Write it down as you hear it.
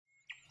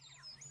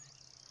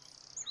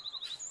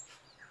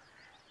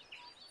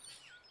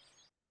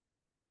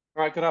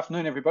All right, good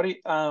afternoon, everybody.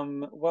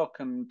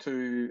 Welcome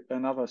to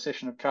another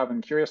session of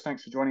CarbonCurious.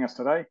 Thanks for joining us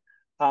today.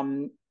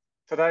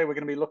 Today we're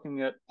going to be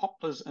looking at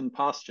poplars and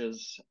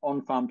pastures,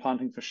 on-farm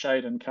planting for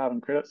shade and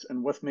carbon credits.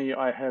 And with me,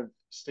 I have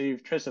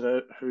Steve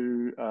Treseder,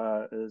 who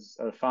is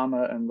a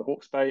farmer in the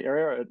Hawke's Bay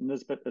area at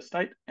Nisbett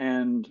Estate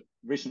and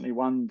recently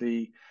won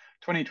the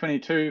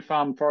 2022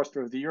 Farm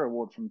Forester of the Year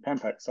Award from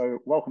Pampac. So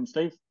welcome,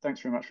 Steve. Thanks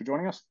very much for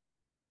joining us.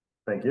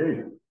 Thank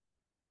you.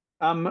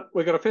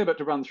 We've got a fair bit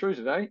to run through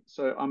today,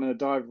 so I'm going to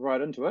dive right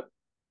into it.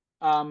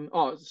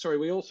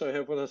 We also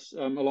have with us,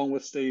 along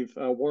with Steve,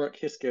 Warwick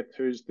Hesketh,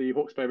 who's the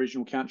Hawke's Bay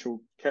Regional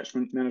Council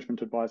Catchment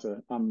Management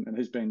Advisor, and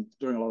he's been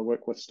doing a lot of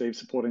work with Steve,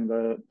 supporting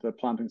the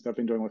plantings they've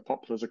been doing with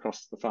poplars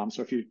across the farm.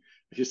 So if you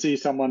see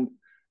someone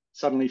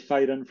suddenly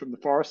fade in from the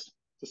forest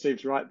to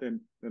Steve's right, then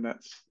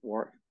that's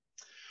Warwick.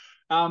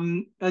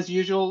 As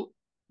usual,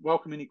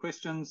 welcome any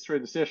questions through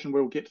the session.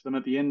 We'll get to them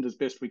at the end as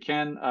best we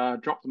can.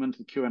 Drop them into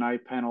the Q&A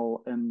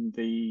panel in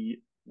the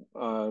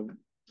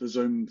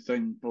Zoom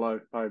thing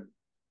below. I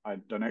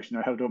don't actually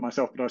know how to do it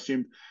myself, but I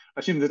assume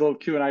there's a little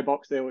Q&A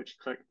box there which you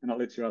click and it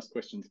lets you ask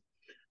questions.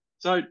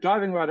 So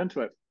diving right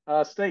into it,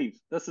 Steve,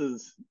 this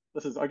is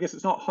I guess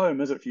it's not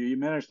home, is it for you? You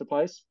manage the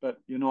place, but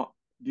you're not.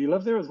 Do you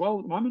live there as well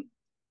at the moment?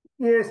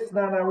 Yes,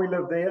 no, we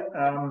live there.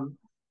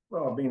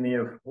 Well, I've been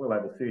there well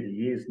over 30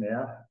 years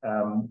now,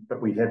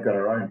 but we have got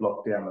our own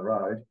block down the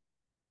road.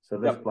 So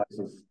this place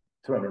is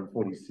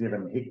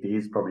 247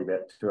 hectares, probably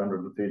about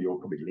 230 or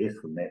probably less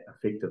than that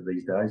effective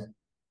these days.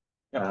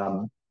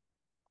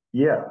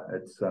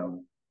 It's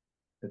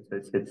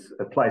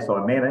a place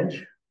I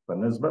manage for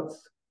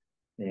Nisbett's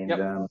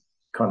and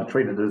kind of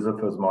treat it as if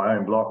it was my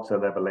own block. So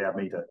they've allowed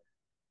me to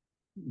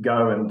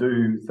go and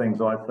do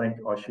things I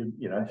think I should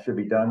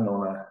be done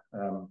on a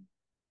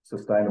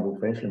sustainable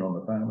fashion on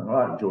the farm. And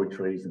I enjoy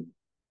trees and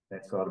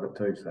that side of it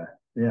too. So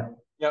yeah.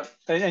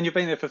 And you've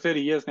been there for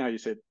 30 years now, you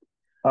said?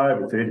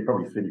 Over 30,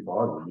 probably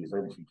 35 years,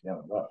 actually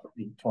counted up.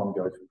 Time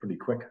goes pretty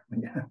quick.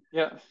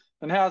 Yeah.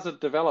 And how's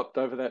it developed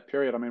over that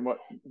period? I mean,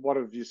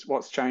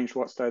 what's changed?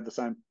 What stayed the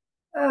same?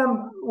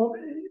 Well,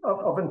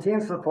 I've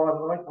intensified.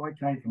 I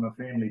came from a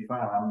family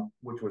farm,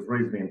 which was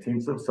reasonably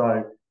intensive.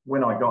 So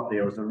when I got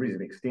there, it was a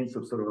reasonably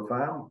extensive sort of a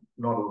farm,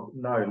 no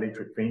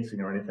electric fencing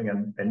or anything,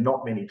 and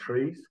not many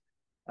trees.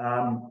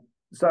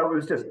 So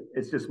it's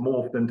just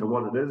morphed into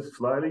what it is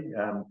slowly,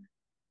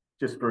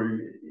 just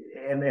through,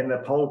 and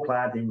the pole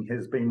planting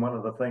has been one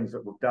of the things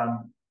that we've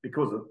done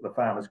because the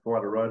farm is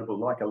quite erodible,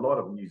 like a lot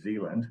of New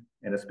Zealand,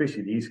 and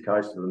especially the east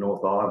coast of the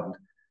North Island.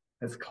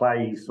 It's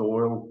clayey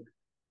soil,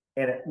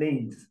 and it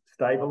needs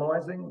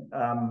stabilising,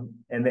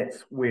 and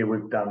that's where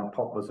we've done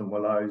poplars and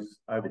willows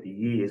over the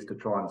years to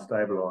try and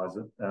stabilise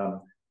it.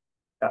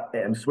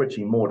 I'm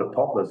switching more to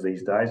poplars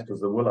these days because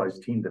the willows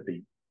tend to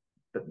be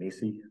bit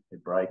messy, they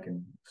break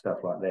and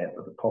stuff like that,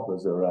 but the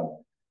poplars are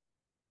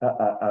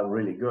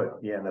really good.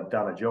 Yeah, and they've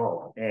done a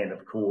job, and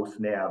of course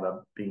now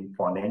they've been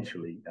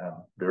financially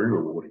very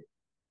rewarding.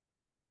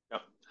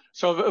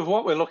 So of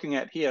what we're looking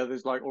at here,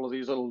 there's like all of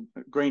these little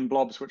green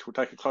blobs, which we'll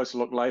take a closer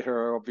look later,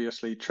 are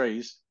obviously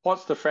trees.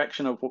 What's the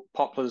fraction of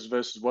poplars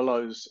versus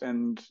willows,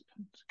 and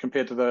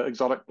compared to the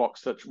exotic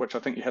blocks, which I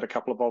think you had a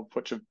couple of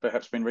which have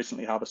perhaps been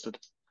recently harvested?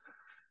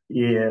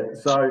 Yeah,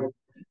 so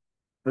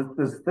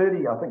there's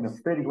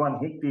 31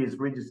 hectares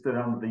registered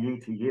under the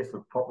ETS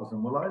of poplars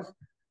and willows.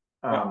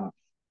 And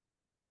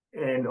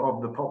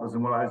of the poplars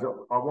and willows,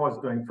 I was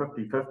doing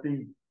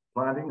 50-50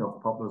 planting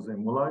of poplars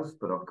and willows,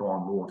 but I've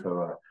gone more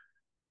to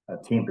a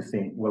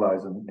 10%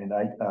 willows and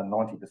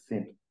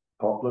 90%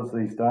 poplars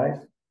these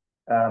days.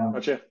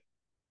 Gotcha.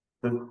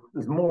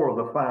 There's more of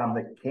the farm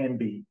that can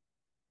be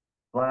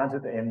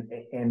planted and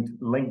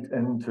linked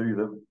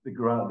into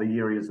the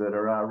areas that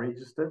are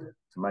registered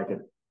to make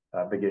it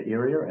a bigger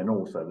area, and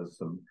also there's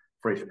some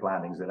fresh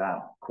plantings that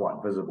aren't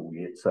quite visible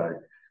yet. So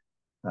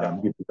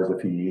give those a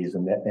few years,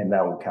 and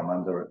they will come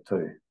under it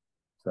too.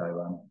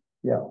 So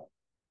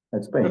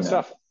it's been good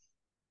stuff.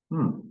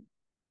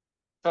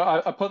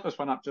 I put this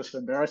one up just to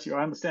embarrass you.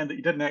 I understand that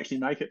you didn't actually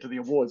make it to the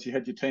awards. You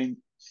had your team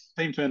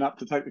turn up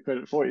to take the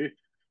credit for you.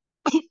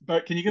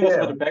 But can you give us a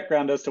bit of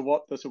background as to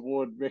what this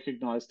award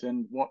recognised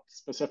and what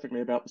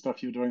specifically about the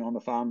stuff you were doing on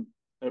the farm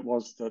it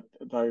was that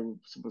they were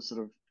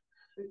sort of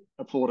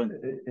applauding?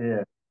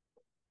 Yeah.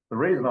 The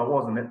reason I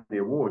wasn't at the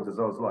awards is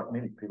I was like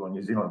many people in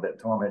New Zealand at that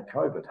time had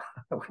COVID,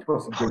 which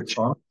wasn't a good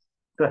time.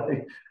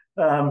 So,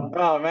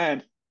 oh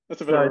man,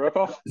 that's a bit of a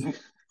rip-off.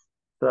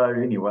 So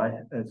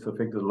anyway, it's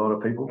affected a lot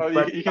of people. Oh,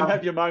 but, you can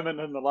have your moment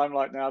in the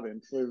limelight now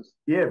then.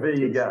 Yeah, there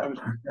you go.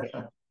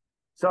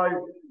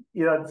 So, so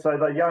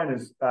the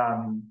Yonas,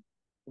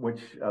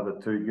 which are the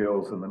two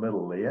girls in the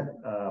middle there,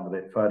 with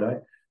that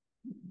photo,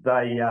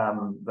 they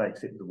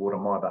accepted the award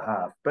on my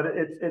behalf, but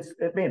it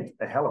meant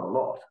a hell of a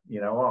lot.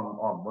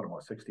 I'm what am I,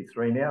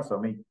 63 now, so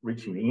I'm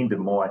reaching the end of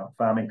my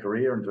farming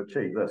career, and to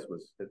achieve this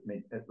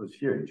it was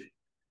huge.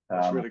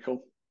 That's really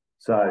cool.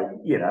 So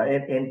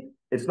and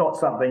it's not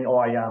something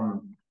I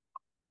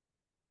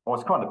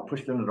was kind of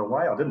pushed in it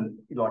away. I didn't,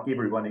 like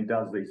everyone who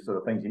does these sort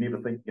of things, you never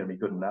think you're going to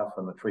be good enough,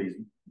 and the trees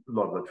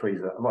lot of the trees,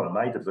 a lot of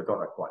natives I've got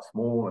are quite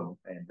small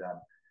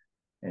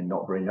and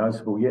not very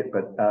noticeable yet.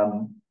 But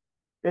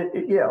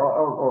yeah, I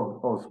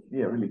was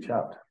really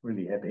chuffed,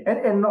 really happy,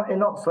 and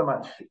not so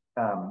much,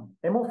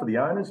 and more for the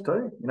owners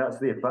too. You know, it's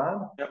their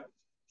farm. Yep.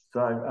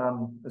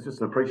 So it's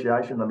just an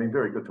appreciation. They've been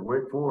very good to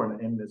work for,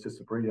 and it's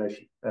just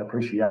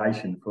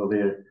appreciation for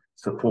their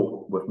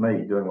support with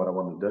me doing what I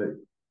want to do.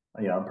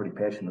 You know, I'm pretty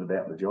passionate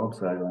about the job,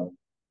 so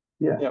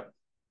yeah. Yep.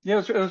 Yeah,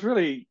 it was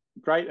really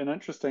great and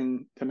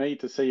interesting to me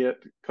to see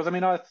it, because I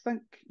mean, I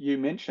think you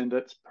mentioned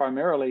it's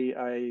primarily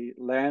a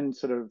land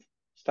sort of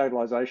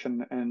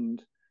stabilization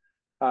and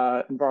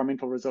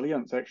environmental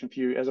resilience action for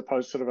you, as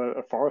opposed to sort of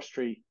a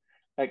forestry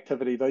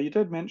activity. Though you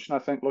did mention, I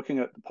think, looking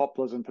at the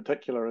poplars in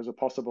particular as a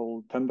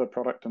possible timber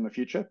product in the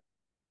future.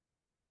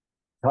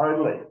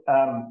 Totally.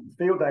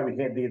 Field day we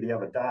had there the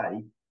other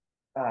day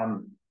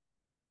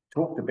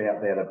talked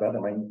about that a bit.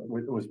 I mean,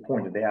 it was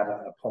pointed out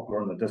a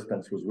poplar in the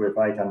distance was worth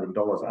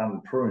 $800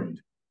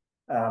 unpruned.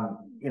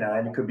 You know,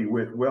 and it could be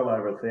worth well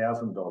over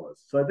 $1,000.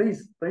 So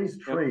these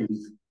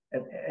trees,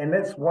 and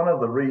that's one of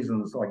the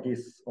reasons I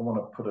guess I want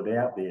to put it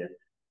out there.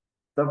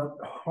 They're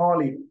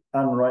highly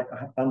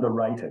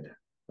underrated,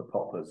 the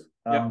poplars,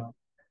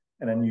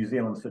 in a New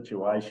Zealand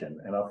situation.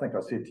 And I think I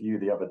said to you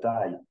the other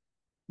day,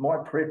 my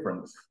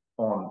preference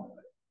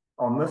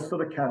on this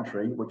sort of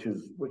country, which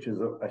is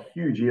a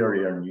huge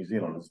area in New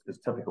Zealand, is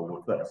typical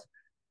with this,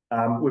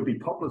 would be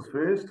poplars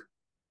first,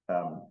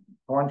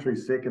 pine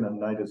trees second, and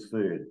natives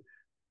third.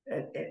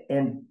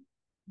 And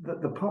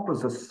the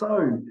poplars are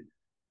so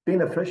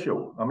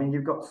beneficial. I mean,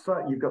 you've got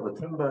the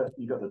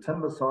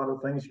timber side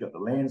of things, you've got the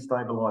land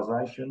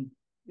stabilisation.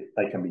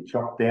 They can be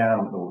chopped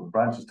down or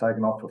branches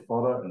taken off for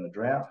fodder in a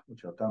drought,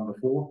 which I've done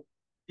before.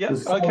 Yeah,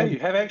 okay, you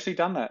have actually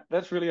done that.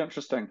 That's really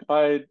interesting.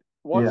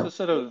 What's the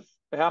sort of,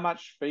 how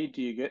much feed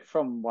do you get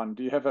from one?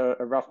 Do you have a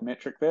rough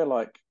metric there?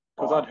 Like,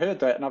 because I'd heard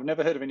that and I've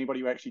never heard of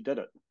anybody who actually did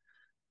it.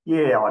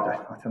 Yeah,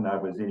 I don't know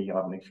if there's any, I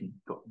haven't actually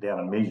got down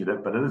and measured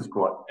it, but it is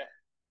quite,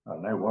 I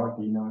don't know, Warwick,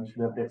 you know, you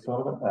should have that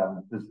side of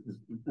it.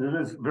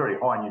 It is very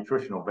high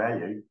nutritional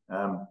value.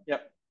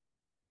 Yep.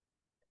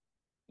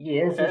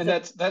 Yes, and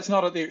that's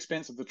not at the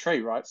expense of the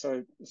tree, right?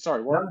 So,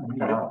 sorry, Warwick.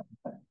 No.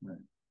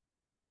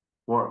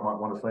 Warwick might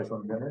want to say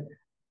something about that.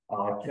 I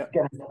was just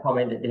going to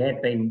comment that there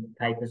have been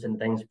papers and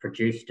things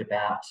produced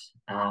about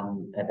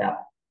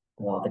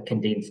the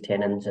condensed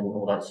tannins and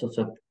all that sorts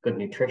of good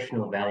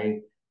nutritional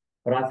value.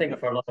 But I think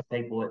for a lot of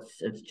people,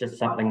 it's just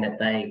something that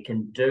they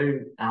can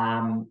do.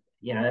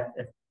 You know,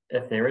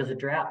 if there is a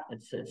drought,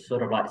 it's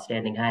sort of like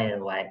standing hay in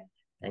a way.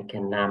 They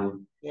can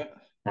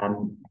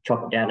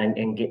chop it down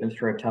and get them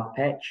through a tough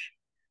patch.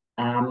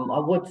 I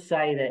would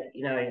say that,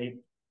 you know,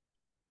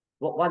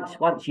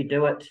 once you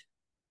do it,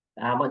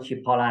 once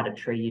you pollard a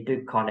tree, you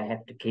do kind of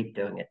have to keep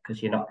doing it,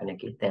 because you're not going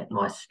to get that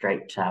nice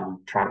straight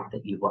trunk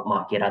that you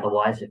might get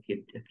otherwise if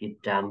you'd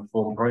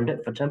form pruned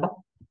it for timber.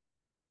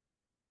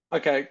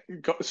 Okay,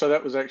 so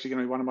that was actually going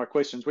to be one of my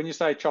questions. When you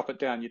say chop it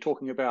down, you're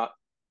talking about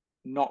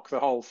knock the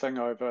whole thing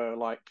over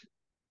like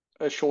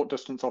a short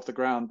distance off the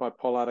ground by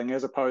pollarding,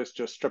 as opposed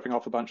to just stripping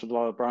off a bunch of the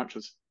lower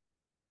branches.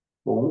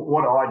 Well,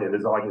 what I did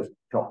is I just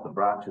chopped the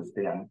branches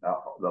down,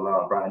 the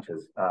lower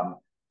branches.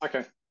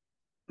 Okay.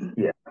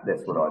 Yeah,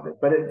 that's what I did.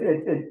 But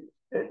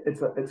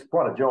it's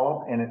quite a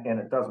job, and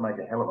it does make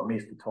a hell of a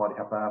mess to tidy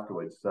up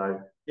afterwards. So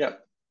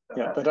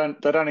they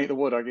don't eat the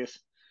wood, I guess.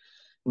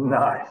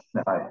 No,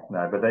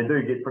 but they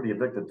do get pretty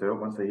addicted to it.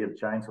 Once they hear the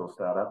chainsaw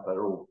start up,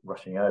 they're all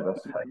rushing over.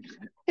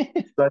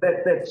 So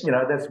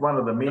that's one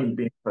of the many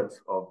benefits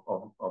of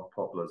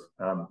poplars.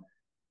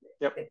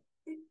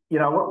 You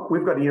know,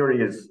 we've got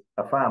areas,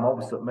 a farm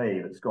opposite me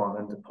that's gone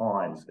into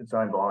pines. It's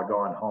owned by a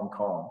guy in Hong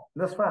Kong.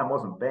 And this farm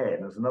wasn't bad.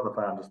 And there's another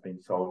farm just been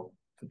sold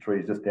to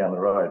trees just down the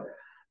road.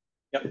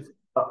 It's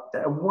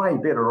a way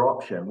better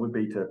option would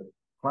be to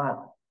plant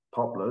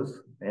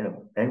poplars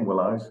and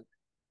willows.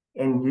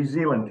 And New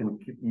Zealand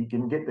you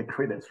can get the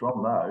credits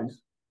from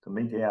those to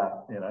meet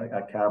our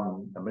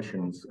carbon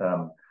emissions,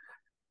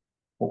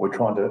 what we're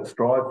trying to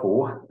strive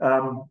for,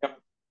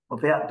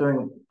 without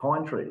doing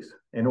pine trees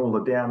and all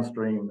the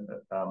downstream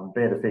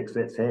bad effects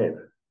that's had.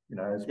 You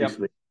know,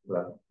 especially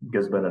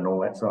Gisborne and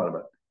all that side of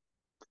it.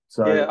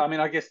 So I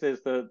mean, I guess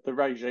there's the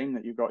regime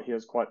that you've got here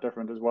is quite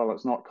different as well.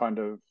 It's not kind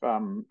of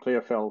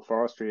clear fell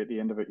forestry at the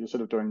end of it. You're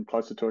sort of doing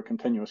closer to a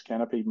continuous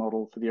canopy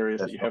model for the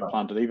areas that you have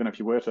planted, even if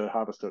you were to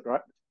harvest it,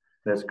 right?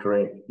 That's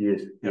correct.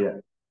 Yes.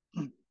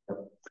 So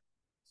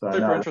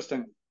super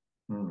interesting.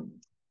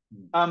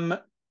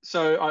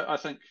 So I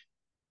think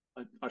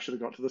I should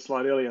have got to the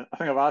slide earlier. I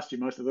think I've asked you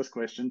most of this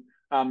question.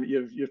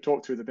 You've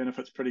talked through the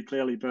benefits pretty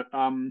clearly, but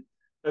are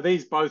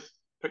these both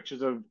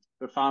pictures of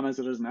the farm as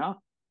it is now?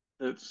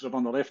 It's sort of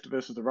on the left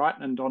versus the right,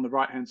 and on the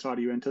right-hand side,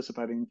 are you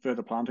anticipating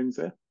further plantings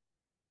there?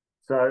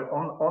 So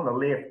on the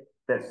left,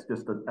 that's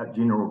just a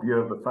general view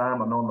of the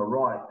farm, and on the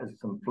right is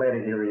some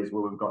flatter areas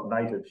where we've got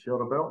native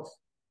shelter belts.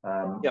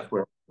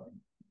 Where we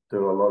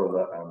do a lot of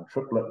the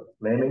triplet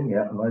lambing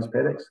out in those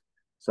paddocks.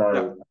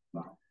 So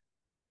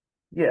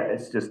Yeah,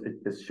 it's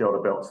shelter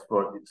belts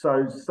for.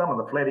 So some of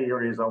the flat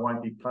areas I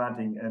won't be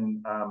planting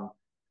in. I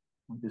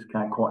just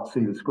can't quite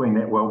see the screen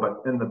that well,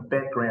 but in the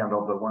background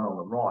of the one on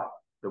the right,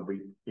 there'll be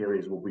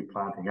areas we'll be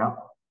planting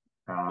up.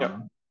 Yep.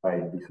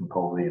 There'll be some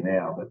pole there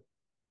now, but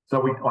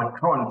so I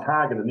try and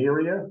target an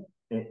area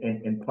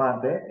and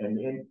plant that,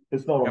 and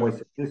it's not always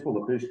successful.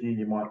 The first year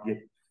you might get,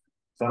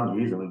 some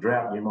years in a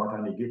drought you might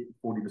only get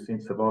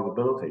 40%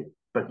 survivability,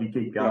 but you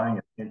keep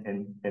going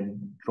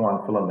and try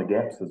and fill in the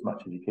gaps as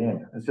much as you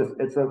can.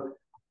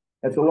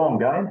 It's a long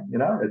game, you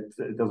know.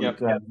 It doesn't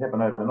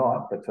happen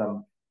overnight, but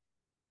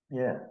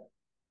yeah.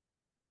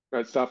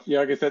 Great stuff.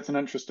 Yeah, I guess that's an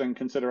interesting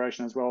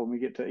consideration as well when we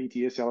get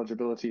to ETS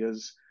eligibility,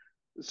 is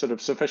sort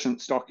of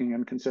sufficient stocking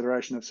and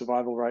consideration of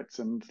survival rates,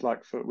 and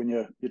like for when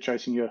you're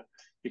chasing your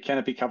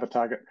canopy cover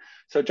target.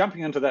 So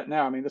jumping into that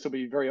now, I mean, this will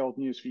be very old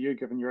news for you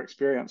given your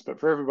experience, but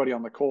for everybody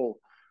on the call,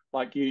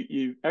 like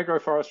you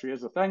agroforestry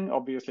is a thing.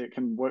 Obviously, it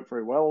can work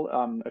very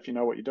well if you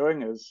know what you're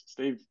doing, as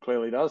Steve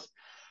clearly does.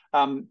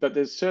 But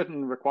there's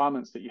certain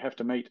requirements that you have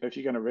to meet if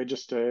you're going to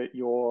register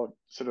your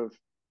sort of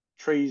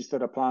trees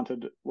that are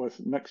planted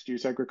with mixed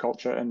use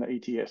agriculture in the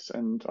ETS.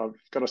 And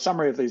I've got a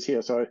summary of these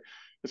here. So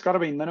it's got to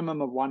be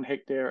minimum of 1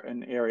 hectare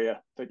in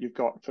area that you've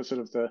got for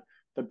sort of the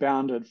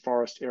bounded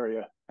forest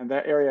area. And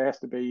that area has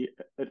to be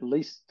at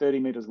least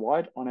 30 meters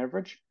wide on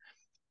average.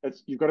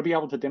 You've got to be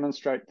able to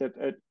demonstrate that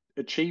it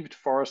achieved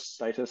forest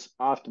status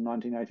after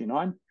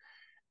 1989.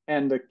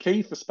 And the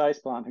key for space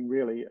planting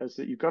really is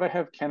that you've got to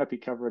have canopy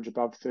coverage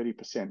above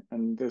 30%.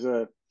 And there's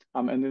and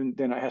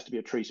then it has to be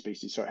a tree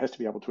species. So it has to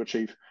be able to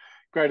achieve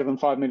greater than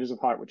 5 meters of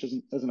height, which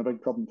isn't a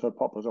big problem for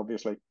poplars,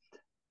 obviously.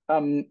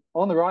 On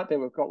the right there,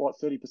 we've got what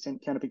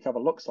 30% canopy cover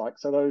looks like.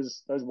 So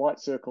those white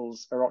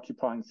circles are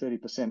occupying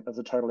 30% of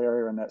the total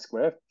area in that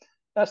square.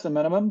 That's the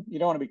minimum. You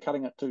don't want to be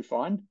cutting it too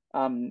fine.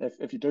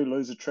 If you do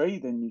lose a tree,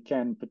 then you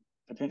can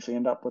potentially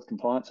end up with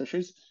compliance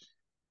issues.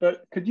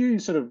 But could you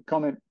sort of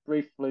comment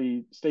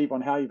briefly, Steve,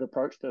 on how you've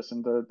approached this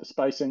and the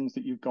spacings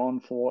that you've gone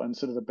for, and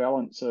sort of the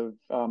balance of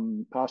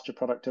pasture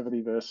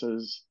productivity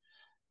versus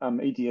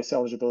ETS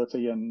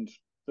eligibility, and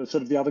the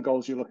sort of the other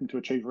goals you're looking to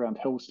achieve around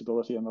hill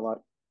stability and the like?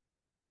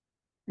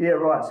 Yeah,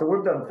 right. So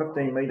we've done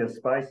 15-meter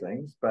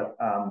spacings, but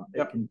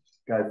it can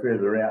go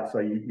further out. So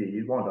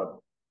you want to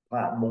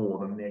plant more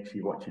than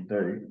actually what you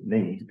do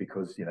need,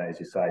 because, you know, as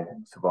you say,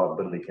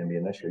 survivability can be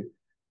an issue.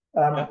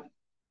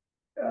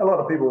 A lot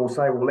of people will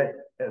say, well, that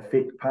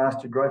affect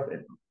pasture growth.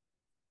 It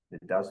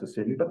does,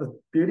 certainly. But the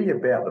beauty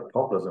about the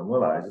poplars and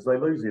willows is they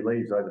lose their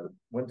leaves over the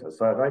winter,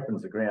 so it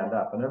opens the ground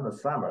up. And in the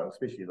summer,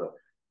 especially the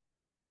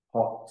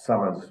hot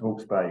summers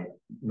Hawke's Bay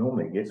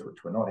normally gets,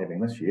 which we're not having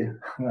this year,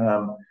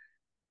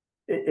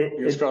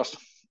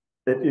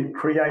 it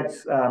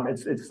creates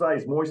it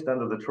stays moist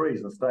under the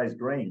trees and stays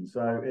green.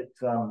 So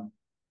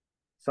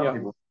some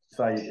people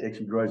say it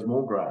actually grows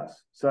more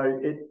grass. So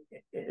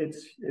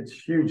it's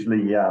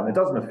hugely it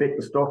doesn't affect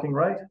the stocking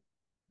rate.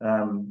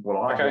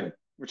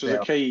 Which is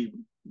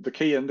the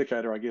key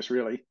indicator, I guess,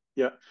 really.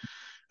 Yeah.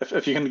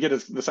 If you can get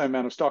the same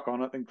amount of stock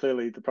on it, then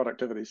clearly the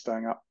productivity is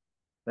staying up.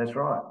 That's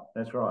right.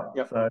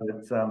 Yep. So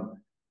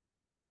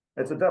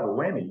it's a double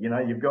whammy. You know,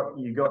 you got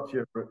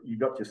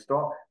your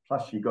stock,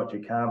 plus you got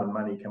your carbon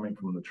money coming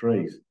from the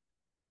trees,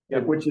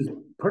 which is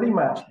pretty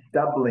much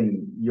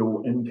doubling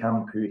your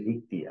income per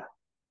hectare.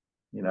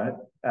 You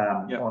know,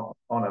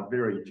 on a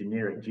very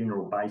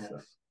general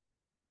basis.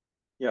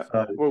 Yeah,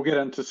 so we'll get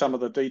into some of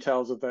the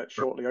details of that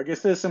shortly. I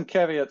guess there's some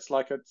caveats,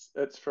 like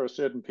it's for a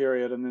certain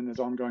period, and then there's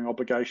ongoing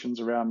obligations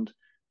around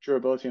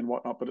durability and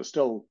whatnot, but it's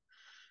still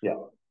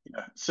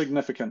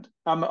significant.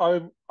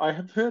 I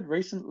have heard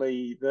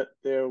recently that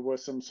there were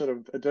some sort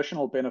of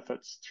additional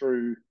benefits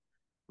through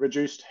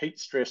reduced heat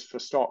stress for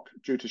stock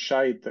due to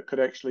shade that could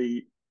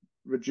actually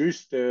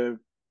increase their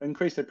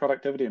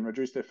productivity and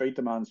reduce their feed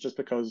demands, just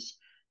because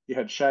you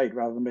had shade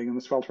rather than being in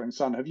the sweltering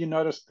sun. Have you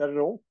noticed that at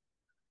all?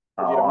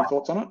 Do you have any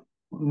thoughts on it?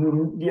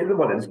 Yeah,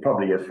 well, it's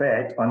probably a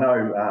fact. I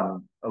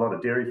know a lot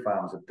of dairy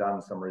farms have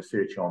done some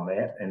research on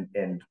that,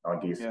 and I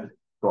guess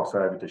cross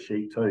over to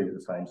sheep too,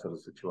 the same sort of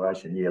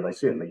situation. Yeah, they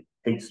certainly,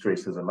 heat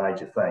stress is a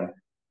major thing.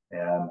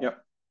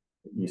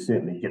 You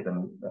certainly get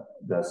them,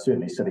 they're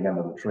certainly sitting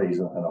under the trees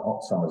on a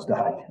hot summer's day.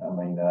 I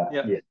mean,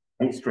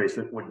 heat stress,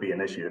 it would be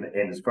an issue.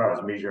 And as far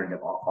as measuring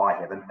it, I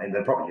haven't, and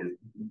there probably is,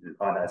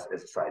 I know, as I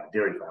say, the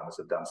dairy farmers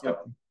have done stuff.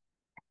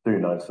 Do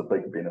notice a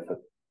big benefit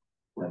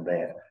in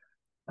that.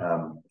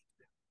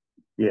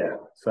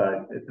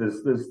 So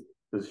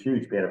there's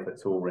huge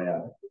benefits all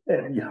around.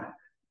 And,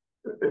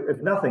 if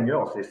nothing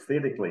else,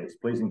 aesthetically, it's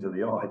pleasing to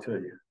the eye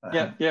too.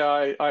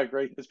 I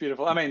agree. It's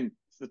beautiful. I mean,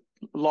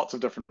 lots of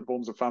different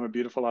forms of farm are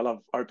beautiful. I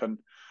love open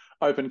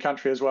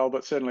country as well,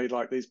 but certainly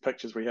like these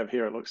pictures we have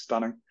here, it looks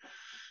stunning.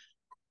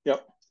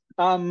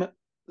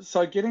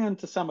 So getting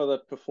into some of the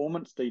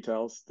performance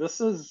details,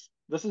 this is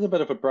a bit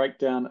of a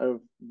breakdown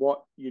of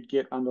what you'd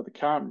get under the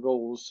current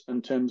rules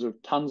in terms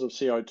of tons of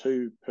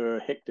CO2 per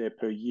hectare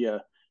per year,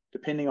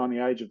 depending on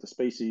the age of the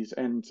species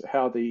and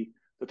how the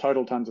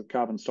total tons of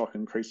carbon stock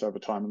increase over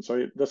time. And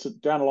so this is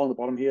down along the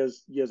bottom here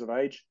is years of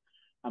age.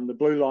 The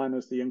blue line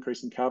is the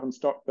increase in carbon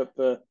stock, but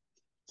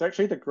it's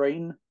actually the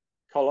green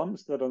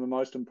columns that are the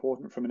most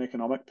important from an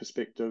economic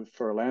perspective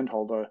for a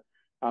landholder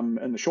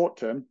in the short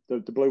term. The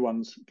blue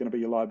one's going to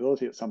be your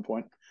liability at some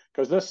point,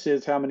 because this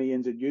says how many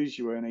NZUs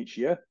you earn each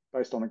year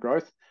based on the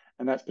growth,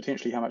 and that's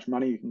potentially how much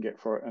money you can get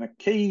for it. And a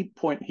key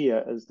point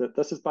here is that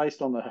this is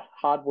based on the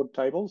hardwood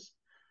tables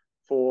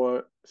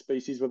for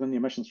species within the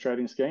emissions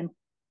trading scheme,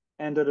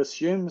 and it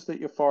assumes that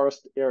your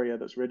forest area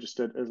that's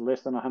registered is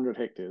less than 100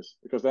 hectares,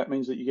 because that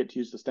means that you get to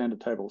use the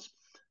standard tables.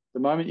 The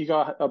moment you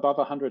go above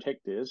 100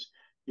 hectares,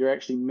 you're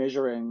actually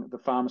measuring the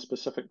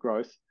farm-specific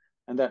growth,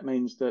 and that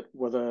means that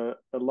with a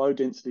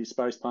low-density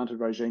space-planted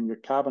regime, your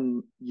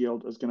carbon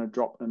yield is going to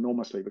drop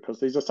enormously, because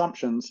these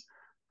assumptions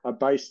are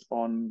based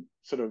on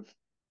sort of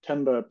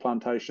timber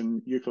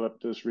plantation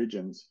eucalyptus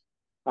regions.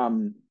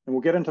 And we'll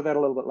get into that a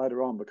little bit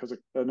later on, because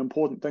an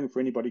important thing for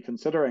anybody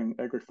considering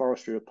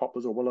agroforestry with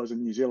poplars or willows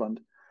in New Zealand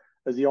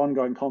is the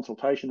ongoing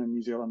consultation in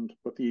New Zealand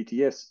with the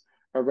ETS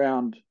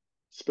around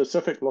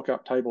specific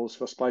lookup tables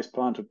for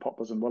space-planted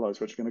poplars and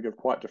willows, which are going to give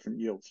quite different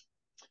yields.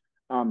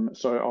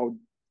 So I'll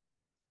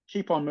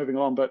keep on moving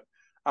on, but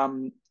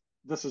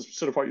this is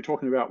sort of what you're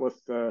talking about with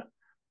the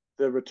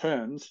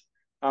returns.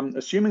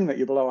 Assuming that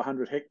you're below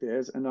 100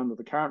 hectares and under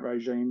the current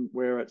regime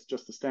where it's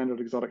just the standard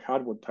exotic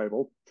hardwood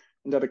table,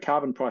 and at a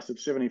carbon price of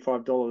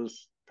 $75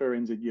 per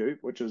NZU,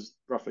 which is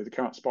roughly the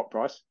current spot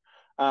price,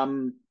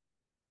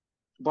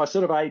 by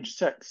sort of age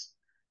 6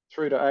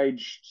 through to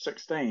age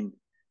 16,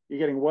 you're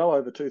getting well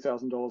over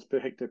 $2,000 per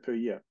hectare per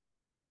year.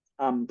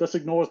 This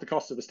ignores the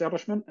cost of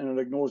establishment, and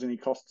it ignores any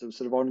costs of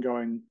sort of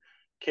ongoing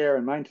care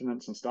and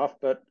maintenance and stuff.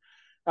 But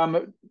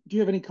do you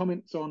have any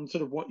comments on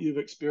sort of what you've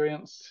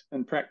experienced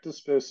in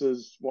practice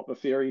versus what the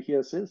theory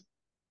here says?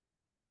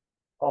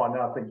 Oh,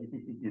 no, I think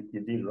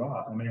you did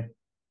right. I mean,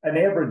 an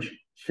average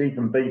sheep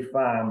and beef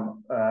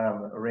farm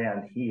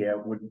around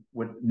here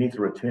would net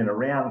a return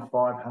around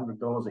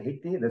 $500 a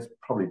hectare. That's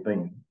probably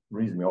been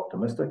reasonably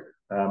optimistic.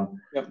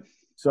 Yep.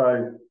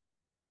 So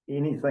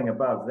anything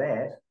above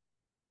that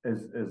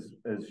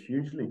is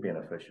hugely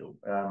beneficial,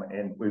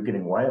 and we're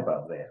getting way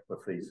above that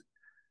with these.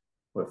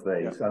 Yep.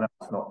 I know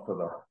it's not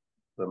for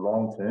the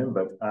long term,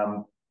 but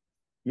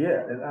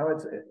yeah,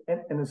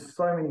 and there's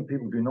so many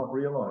people do not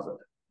realise it.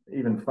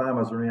 Even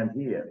farmers around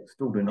here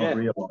still do not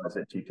realise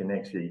that you can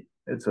actually,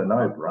 it's a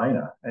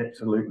no-brainer,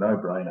 absolute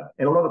no-brainer.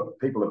 And a lot of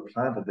people have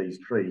planted these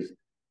trees,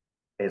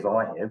 as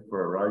I have,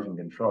 for erosion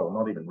control,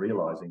 not even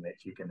realising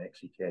that you can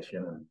actually cash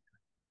in and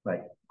make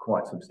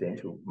quite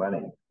substantial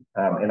money.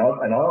 And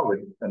I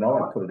would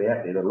put it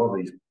out there that a lot of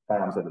these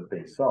farms that have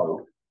been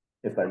sold,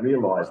 if they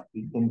realised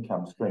the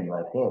income stream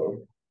they've had,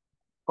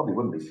 probably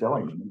wouldn't be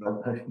selling them.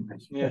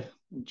 Yeah,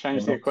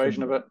 change the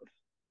equation a bit.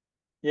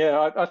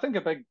 Yeah, I think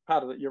a big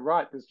part of it, you're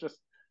right, is just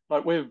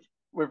like we've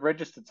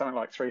registered something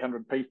like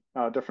 300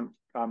 different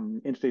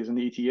entities in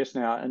the ETS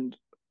now, and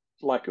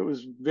like it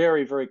was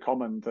very, very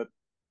common that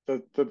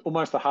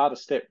almost the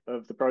hardest step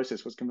of the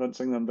process was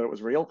convincing them that it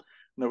was real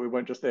and that we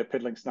weren't just there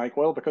peddling snake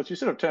oil, because you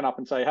sort of turn up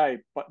and say, hey,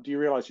 but do you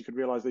realise you could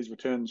realise these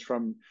returns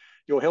from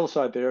your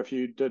hillside there if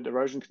you did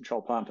erosion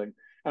control planting?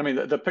 I mean,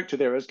 the picture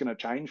there is going to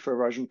change for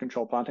erosion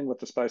control planting with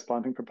the space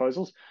planting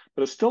proposals,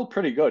 but it's still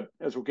pretty good,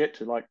 as we'll get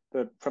to, like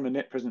from a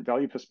net present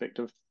value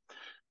perspective,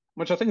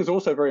 which I think is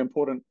also very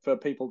important for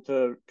people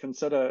to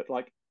consider.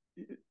 Like,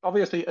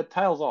 obviously, it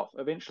tails off.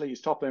 Eventually, you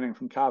stop earning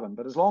from carbon,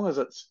 but as long as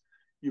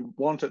you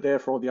want it there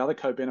for all the other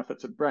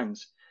co-benefits it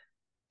brings,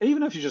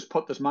 even if you just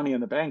put this money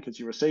in the bank as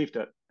you received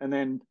it and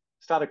then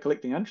started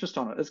collecting interest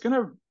on it, it's going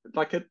to,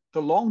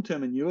 the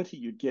long-term annuity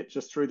you'd get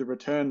just through the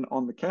return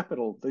on the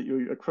capital that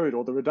you accrued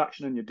or the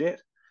reduction in your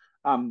debt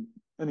and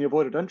the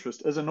avoided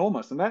interest is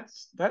enormous. And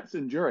that's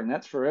enduring.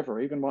 That's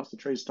forever, even once the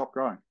trees stop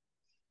growing.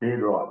 Yeah,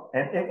 right.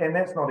 And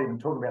that's not even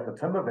talking about the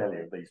timber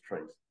value of these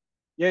trees.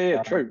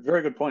 Yeah, true.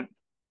 Very good point.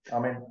 I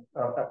mean,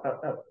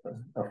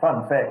 a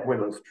fun fact,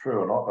 whether it's true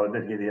or not, but I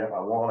did hear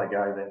a while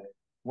ago that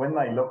when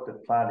they looked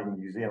at planting in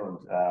New Zealand,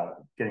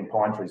 getting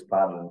pine trees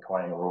planted in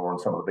Kaingaroa and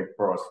some of the big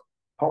forests,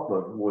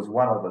 poplar was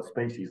one of the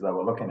species they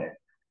were looking at.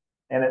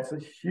 And it's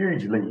it's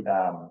used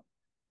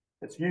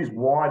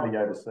widely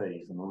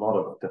overseas in a lot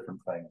of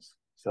different things.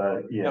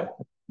 So, yeah,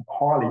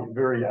 highly,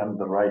 very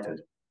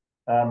underrated.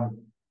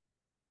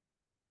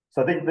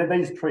 So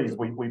these trees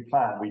we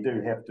plant, we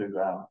do have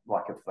to,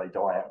 like if they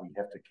die out,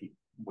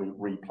 we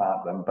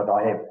replant them. But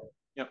I have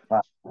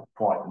planted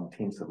quite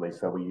intensively,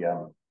 so we,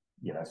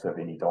 so if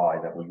any die,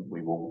 that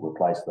we will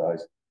replace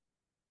those.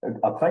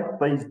 I think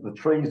the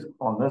trees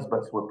on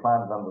Nisbets were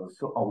planted under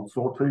the old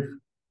sawtooth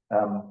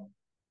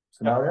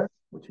scenario,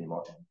 which you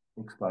might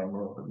explain a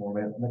little bit more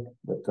about, Nick.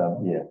 But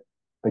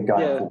but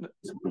going forward,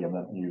 this will be in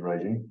the new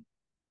regime.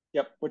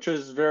 Yep, which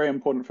is very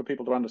important for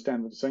people to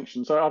understand the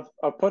distinction. So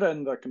I've put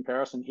in the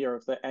comparison here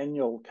of the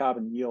annual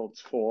carbon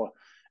yields for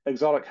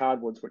exotic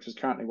hardwoods, which is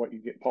currently what you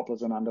get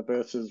poplars in under,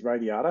 versus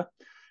radiata.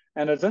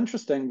 And it's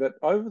interesting that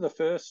over the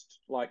first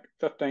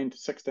 15 to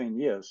 16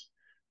 years,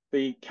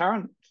 the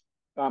current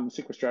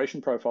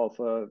sequestration profile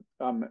for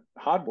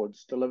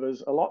hardwoods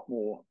delivers a lot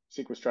more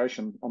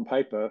sequestration on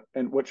paper,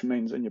 and which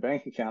means in your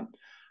bank account,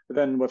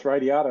 than with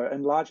radiata,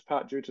 in large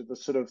part due to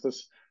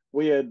this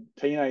weird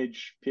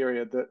teenage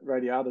period that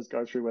radiatas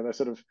go through, where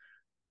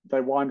they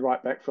wind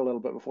right back for a little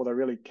bit before they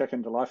really kick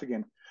into life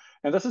again.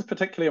 And this is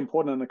particularly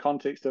important in the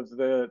context of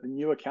the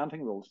new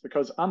accounting rules,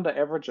 because under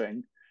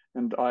averaging,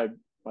 and I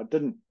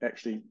didn't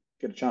actually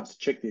get a chance to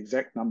check the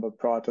exact number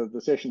prior to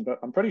the session, but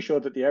I'm pretty sure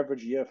that the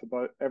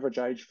average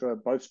age for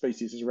both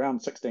species is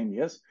around 16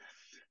 years.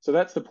 So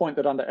that's the point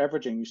that under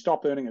averaging, you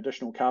stop earning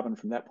additional carbon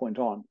from that point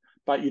on,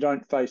 but you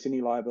don't face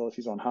any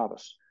liabilities on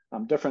harvest.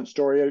 Different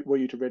story were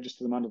you to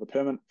register them under the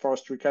permanent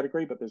forestry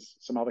category, but there's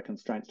some other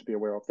constraints to be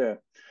aware of there.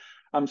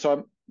 So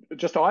I'm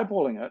just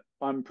eyeballing it.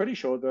 I'm pretty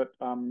sure that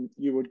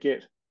you would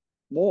get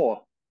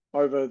more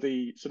over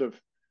the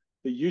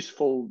the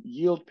useful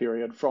yield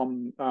period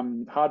from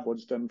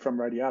hardwoods than from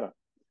radiata,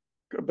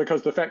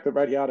 because the fact that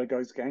radiata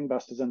goes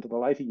gangbusters into the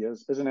later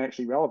years isn't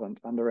actually relevant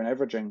under an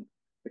averaging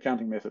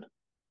accounting method.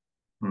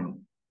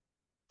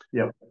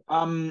 Yep.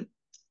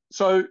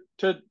 So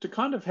to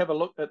kind of have a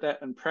look at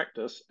that in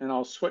practice, and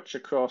I'll switch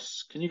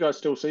across. Can you guys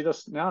still see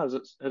this now? Has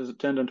it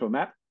turned into a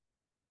map?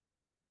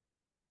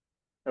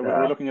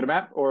 Are we looking at a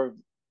map, or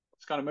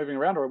it's kind of moving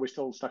around, or are we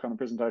still stuck on the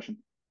presentation?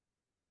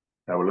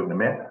 We're looking at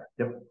the map.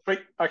 Yep. Sweet.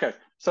 Okay.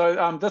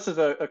 So this is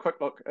a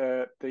quick look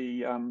at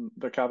the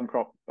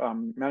CarbonCrop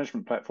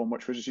management platform,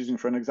 which we're just using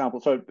for an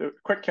example. So a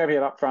quick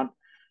caveat up front: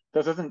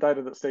 this isn't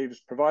data that Steve's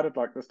provided.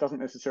 Like, this doesn't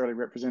necessarily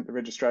represent the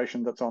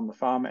registration that's on the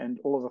farm, and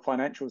all of the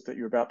financials that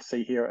you're about to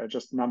see here are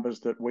just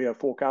numbers that we are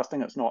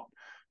forecasting. It's not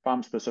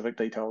farm-specific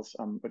details,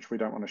 which we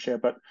don't want to share.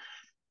 But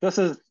this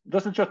is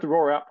just the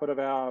raw output of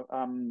our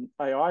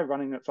AI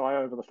running its eye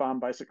over the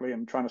farm, basically,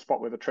 and trying to spot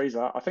where the trees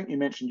are. I think you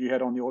mentioned you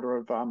had on the order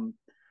of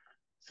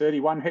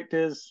 31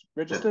 hectares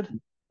registered.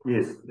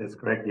 Yes, that's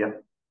correct.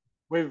 Yep.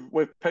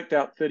 We've picked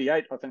out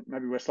 38. I think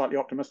maybe we're slightly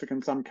optimistic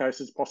in some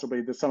cases.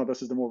 Possibly some of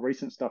this is the more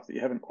recent stuff that you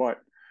haven't quite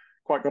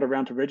got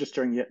around to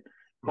registering yet.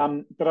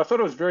 But I thought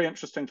it was very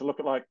interesting to look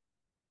at like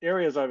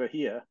areas over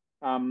here,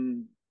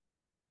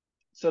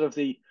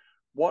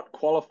 what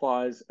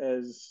qualifies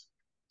as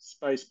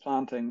space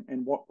planting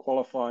and what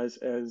qualifies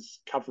as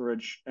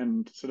coverage,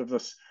 and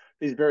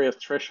these various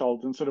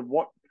thresholds, and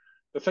what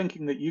the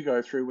thinking that you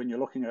go through when you're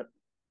looking at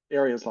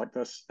areas like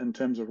this in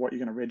terms of what you're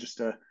going to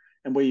register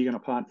and where you're going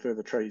to plant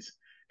further trees.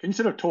 Can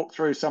you talk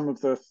through some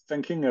of the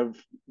thinking of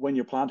when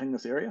you're planting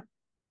this area?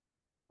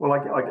 Well,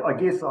 I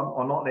guess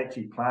I'm not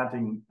actually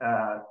planting.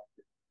 Haven't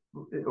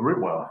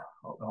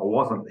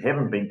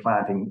been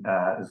planting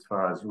as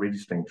far as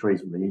registering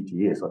trees with the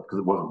ETS, because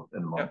it wasn't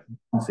in my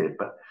concept.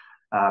 But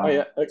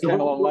it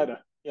came along later.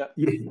 Yeah,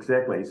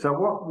 exactly. So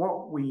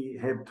what we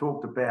have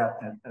talked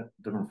about at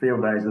different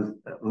field days is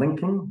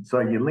linking. So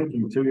you're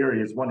linking two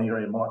areas. One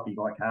area might be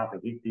like half a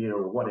hectare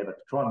or whatever,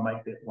 to try and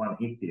make that 1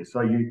 hectare.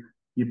 So you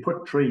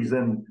put trees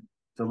in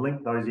to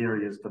link those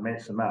areas to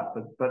match them up.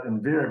 But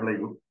invariably,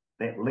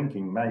 that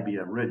linking may be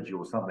a ridge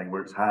or something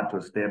where it's hard to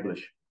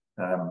establish.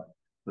 And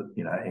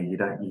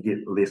you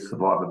get less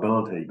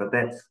survivability. But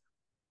that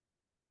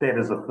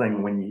is a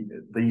thing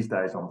these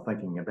days I'm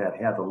thinking about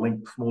how to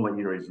link smaller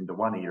areas into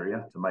one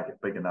area to make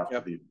it big enough to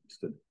be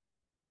registered.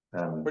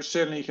 Which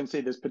certainly you can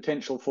see there's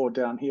potential for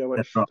down here,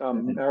 which right.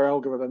 Our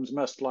algorithms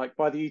missed. Like,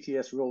 by the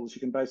ETS rules,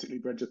 you can basically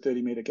bridge a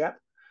 30-metre gap.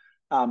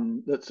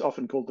 That's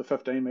often called the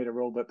 15-metre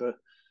rule, but the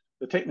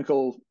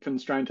technical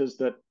constraint is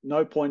that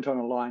no point on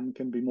a line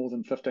can be more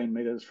than 15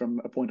 metres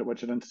from a point at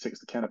which it intersects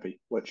the canopy,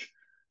 which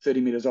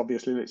 30 metres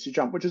obviously lets you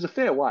jump, which is a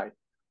fair way.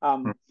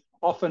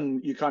 Often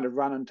you kind of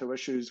run into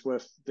issues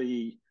with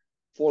the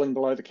falling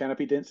below the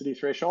canopy density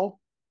threshold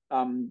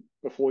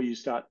before you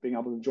start being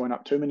able to join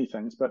up too many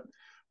things. But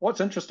what's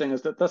interesting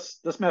is that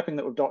this mapping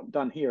that we've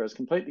done here is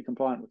completely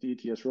compliant with the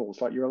ETS rules.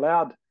 Like, you're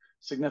allowed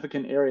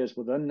significant areas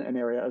within an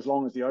area as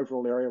long as the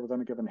overall area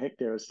within a given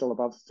hectare is still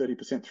above the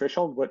 30%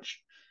 threshold,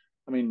 which,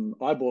 I mean,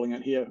 eyeballing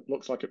it here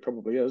looks like it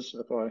probably is.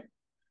 If I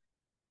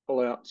pull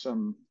out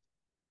some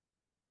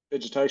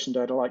vegetation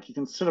data, like, you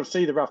can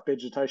see the rough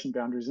vegetation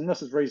boundaries, and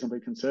this is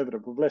reasonably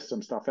conservative. We've left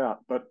some stuff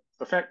out, but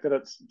the fact that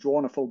it's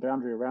drawn a full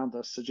boundary around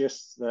this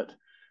suggests that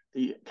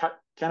the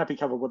canopy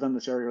cover within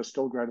this area is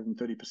still greater than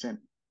 30%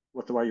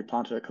 with the way you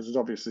planted it, because there's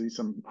obviously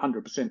some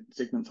 100%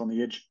 segments on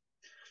the edge.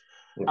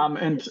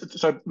 And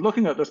so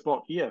looking at this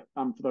block here,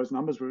 for those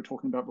numbers we were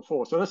talking about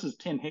before, so this is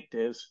 10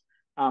 hectares.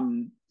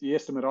 The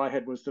estimate I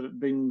had was that it had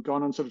been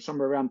gone on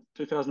somewhere around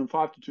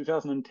 2005 to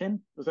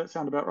 2010. Does that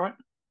sound about right?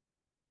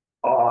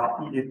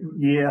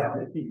 Yeah,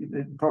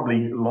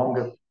 probably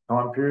longer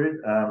time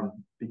period,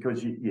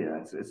 because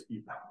it's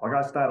like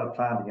I started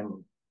planting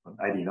in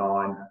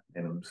 89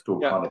 and I'm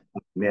still kind of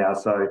now,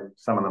 so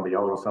some of them be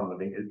older, some of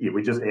them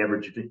we're just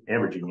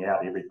averaging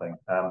out everything.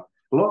 A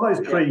lot of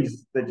those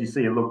trees that you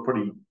see look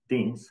pretty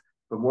dense,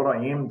 but what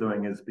I am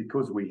doing is,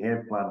 because we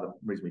have planted them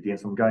reasonably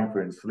dense, I'm going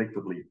through and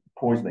selectively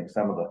poisoning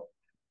some of the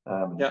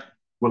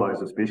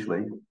willows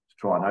especially to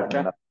try and open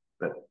them up.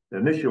 But the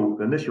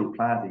initial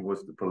planting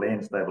was for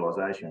land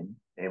stabilisation,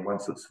 and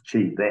once it's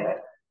achieved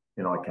that,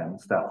 then I can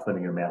start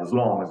thinning them out as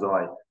long as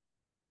I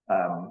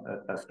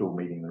are still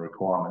meeting the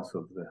requirements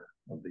of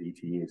the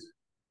ETS.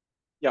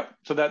 Yep.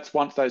 So that's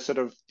once they sort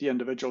of, the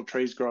individual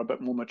trees grow a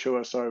bit more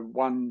mature. So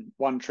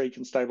one tree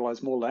can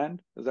stabilize more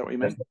land. Is that what you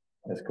mean?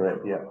 That's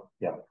correct. Yeah.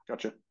 Yeah.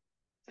 Gotcha.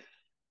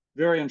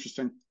 Very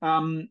interesting.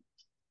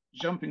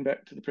 Jumping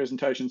back to the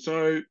presentation.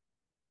 So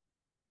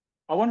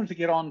I wanted to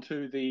get on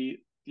to the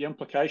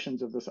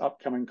implications of this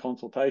upcoming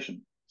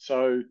consultation.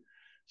 So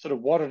sort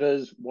of what it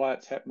is, why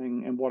it's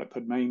happening, and what it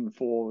could mean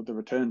for the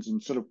returns,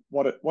 and sort of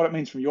what it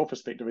means from your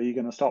perspective. Are you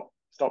going to stop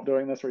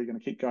doing this, or are you going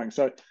to keep going?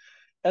 So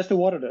as to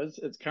what it is,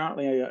 it's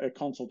currently a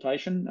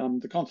consultation.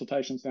 The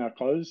consultation's now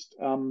closed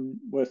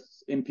with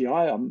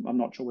MPI. I'm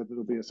not sure whether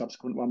there'll be a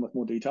subsequent one with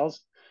more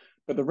details.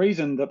 But the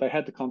reason that they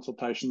had the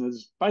consultation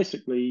is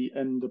basically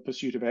in the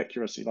pursuit of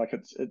accuracy. Like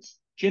it's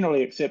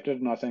generally accepted,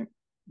 and I think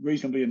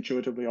reasonably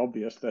intuitively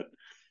obvious, that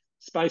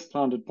space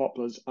planted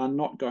poplars are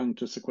not going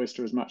to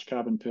sequester as much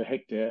carbon per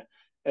hectare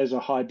as a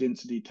high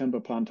density timber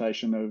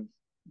plantation of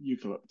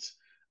eucalypts.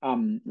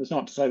 It's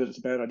not to say that it's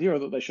a bad idea or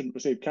that they shouldn't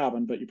receive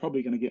carbon, but you're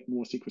probably going to get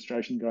more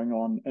sequestration going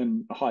on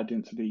in a high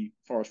density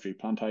forestry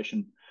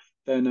plantation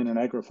than in an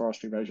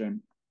agroforestry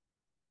regime.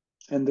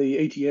 And the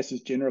ETS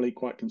is generally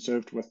quite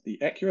conserved with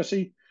the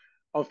accuracy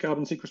of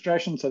carbon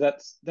sequestration. So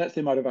that's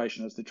their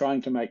motivation, is they're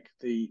trying to make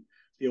the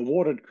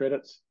awarded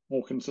credits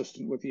more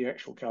consistent with the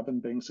actual carbon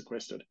being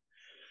sequestered.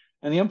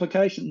 And the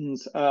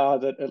implications are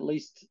that, at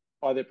least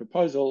by their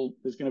proposal,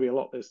 there's going to be a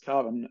lot less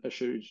carbon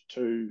issued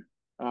to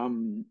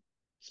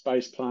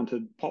space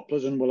planted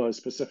poplars and willows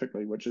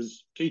specifically, which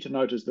is key to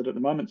note, is that at the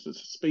moment it's a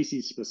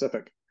species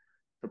specific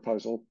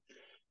proposal.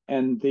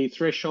 And the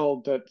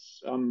threshold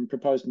that's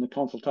proposed in the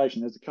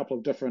consultation, there's a couple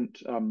of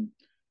different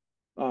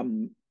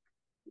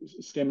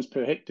stems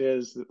per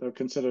hectares that they've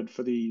considered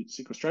for the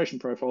sequestration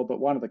profile, but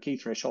one of the key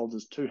thresholds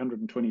is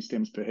 220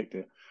 stems per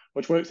hectare,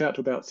 which works out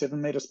to about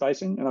 7 metre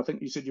spacing. And I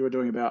think you said you were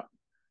doing about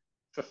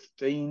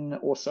 15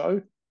 or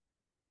so.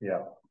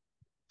 Yeah.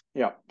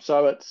 Yeah.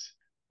 So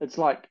it's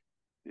like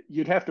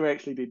you'd have to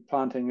actually be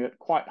planting at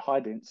quite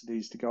high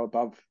densities to go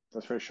above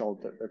the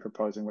threshold that they're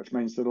proposing, which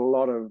means that a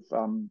lot of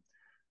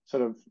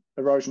sort of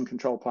erosion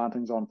control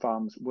plantings on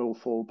farms will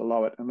fall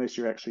below it, unless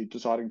you're actually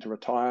deciding to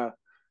retire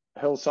a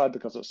hillside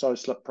because it's so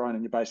slip prone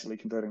and you're basically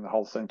converting the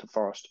whole thing to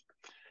forest.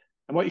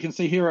 And what you can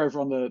see here over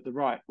on the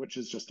right, which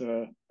is just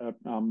a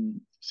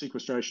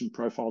sequestration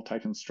profile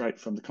taken straight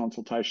from the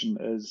consultation,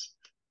 is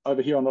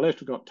over here on the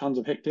left, we've got tons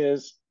of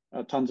hectares,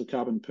 tons of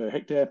carbon per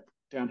hectare.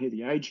 Down here,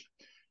 the age.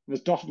 And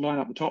this dotted line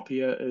up the top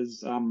here is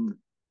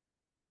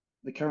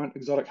the current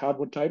exotic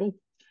hardwood table.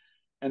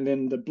 And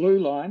then the blue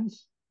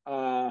lines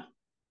are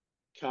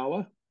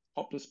kawa,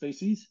 poplar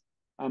species,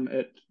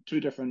 at two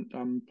different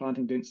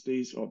planting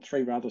densities, or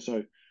three rather.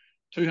 So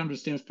 200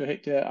 stems per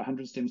hectare,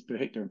 100 stems per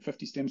hectare, and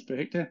 50 stems per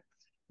hectare.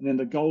 And then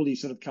the goldy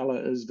sort of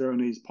colour is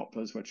Veronese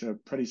poplars, which are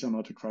pretty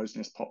similar to crow's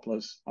nest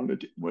poplars.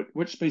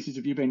 Which species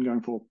have you been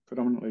going for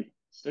predominantly,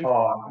 Steve?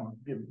 Oh,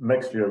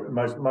 mixture,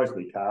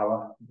 mostly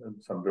kawa,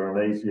 some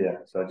Veronese, yeah.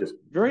 So just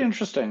very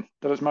interesting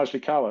that it's mostly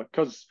kawa,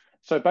 because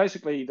so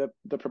basically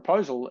the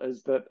proposal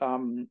is that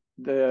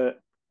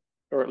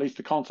or at least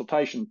the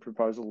consultation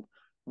proposal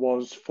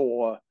was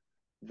for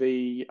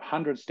the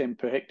 100 stem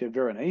per hectare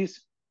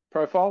Veronese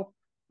profile,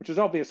 which is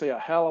obviously a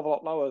hell of a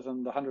lot lower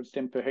than the 100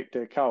 stem per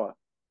hectare kawa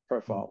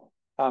profile,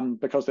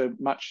 because they're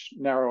much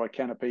narrower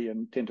canopy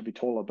and tend to be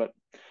taller. But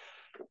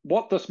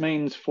what this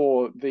means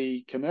for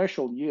the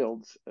commercial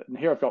yields, and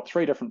here I've got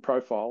three different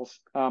profiles,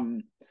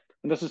 and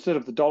this is sort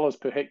of the dollars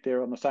per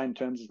hectare on the same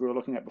terms as we were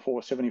looking at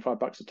before,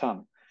 $75 a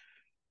ton.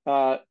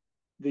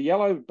 The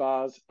yellow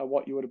bars are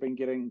what you would have been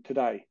getting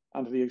today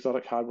under the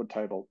exotic hardwood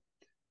table.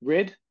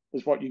 Red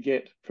is what you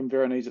get from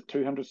Veronese at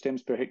 200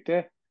 stems per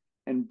hectare,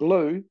 and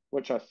blue,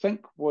 which I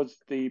think was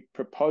the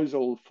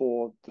proposal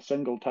for the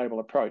single table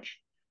approach,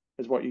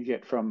 is what you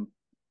get from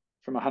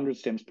 100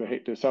 stems per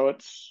hectare. So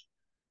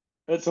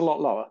it's a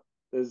lot lower.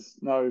 There's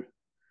no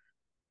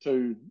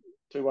two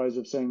ways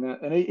of seeing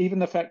that. And even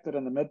the fact that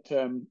in the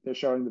midterm they're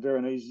showing the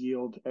Veronese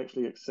yield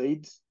actually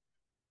exceeds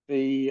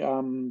the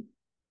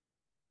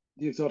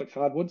exotic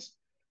hardwoods.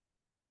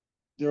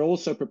 They're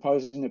also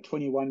proposing a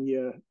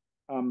 21-year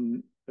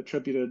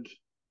attributed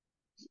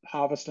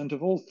harvest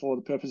interval for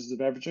the purposes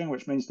of averaging,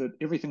 which means that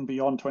everything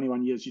beyond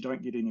 21 years you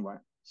don't get anyway.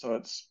 So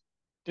it's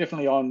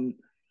definitely on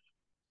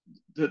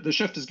the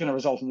shift is going to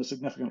result in a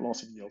significant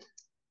loss of yield.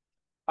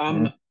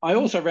 I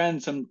also ran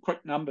some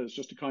quick numbers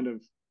just to kind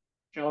of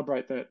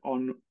calibrate that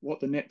on what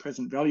the net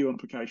present value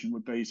implication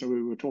would be. So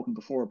we were talking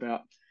before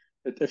about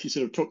if you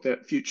sort of took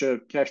that future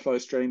cash flow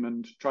stream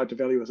and tried to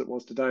value as it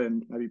was today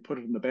and maybe put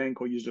it in the bank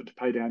or used it to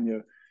pay down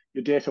your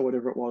debt or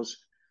whatever it was.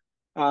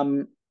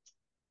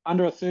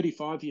 Under a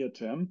 35-year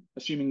term,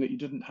 assuming that you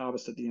didn't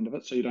harvest at the end of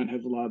it, so you don't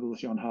have the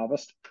liability on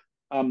harvest,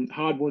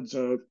 hardwoods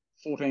are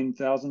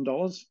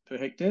 $14,000 per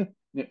hectare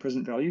net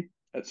present value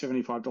at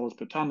 $75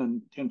 per tonne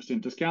and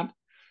 10% discount.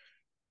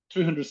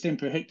 200 stem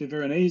per hectare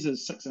Veronese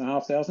is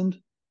 $6,500.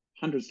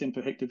 100 stem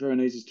per hectare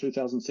Veronese is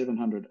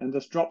 2,700. And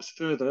this drops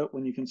further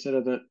when you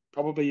consider that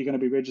probably you're going to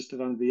be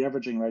registered under the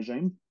averaging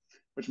regime,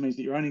 which means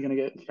that you're only going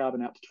to get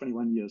carbon out to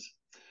 21 years.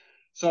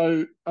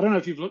 So I don't know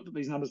if you've looked at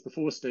these numbers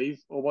before,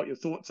 Steve, or what your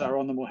thoughts are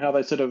on them, or how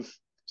they sort of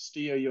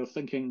steer your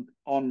thinking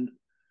on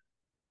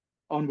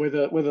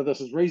whether this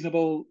is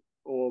reasonable,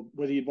 or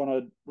whether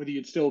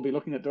you'd still be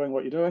looking at doing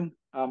what you're doing.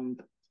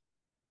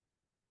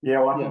 Yeah,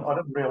 well, I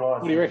didn't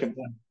realise. What do you reckon?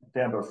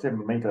 Down to a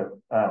 7 metre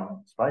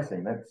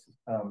spacing. That's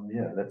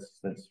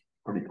that's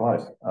pretty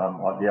close.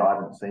 I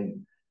haven't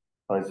seen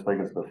those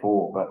figures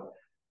before, but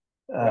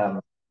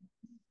I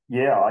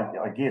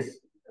guess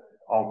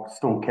I'll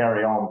still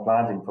carry on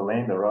planting for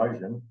land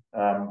erosion.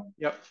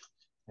 Yep.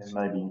 And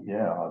maybe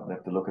I'll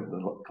have to look at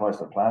the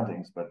closer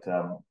plantings, but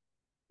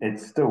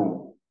it's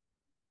still,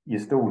 you're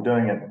still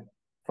doing it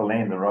for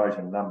land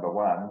erosion, number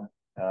one,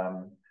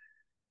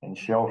 and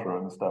shelter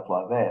and stuff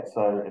like that.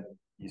 So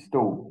you're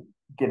still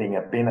getting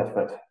a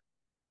benefit,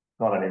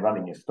 not only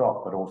running your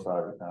stock, but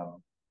also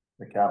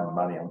the carbon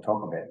money on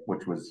top of that,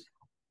 which was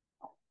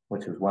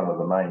one of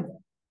the main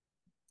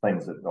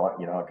things that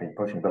I keep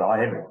pushing. But I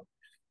haven't.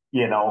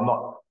 I'm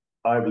not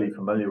overly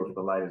familiar with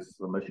the latest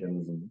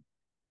emissions, and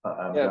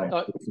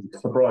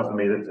it's surprising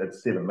me that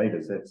it's 7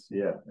 meters. That's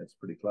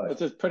pretty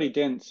close. It's pretty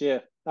dense, yeah.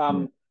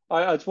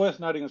 It's worth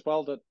noting as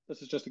well that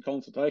this is just a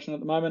consultation at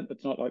the moment.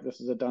 It's not like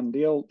this is a done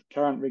deal.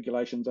 Current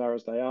regulations are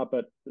as they are,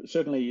 but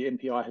certainly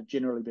MPI have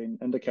generally been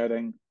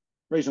indicating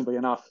reasonably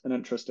enough an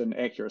interest in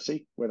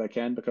accuracy where they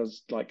can,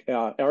 because like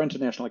our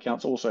international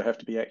accounts also have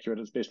to be accurate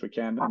as best we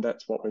can, and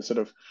that's what we're sort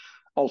of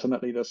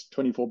ultimately this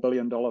 $24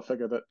 billion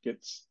figure that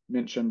gets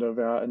mentioned of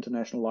our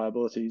international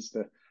liabilities.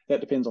 That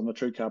depends on the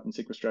true carbon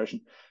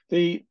sequestration.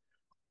 It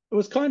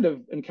was kind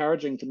of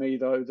encouraging to me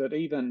though that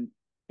even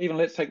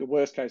let's take the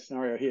worst case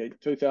scenario here,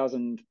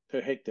 2,000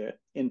 per hectare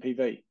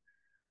NPV.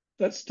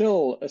 That's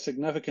still a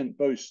significant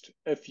boost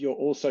if you're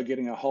also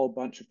getting a whole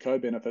bunch of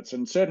co-benefits,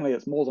 and certainly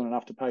it's more than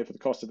enough to pay for the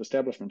cost of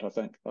establishment, I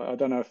think. I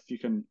don't know if you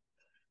can,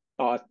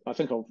 I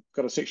think I've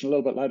got a section a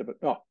little bit later, but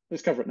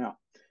let's cover it now.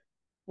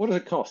 What does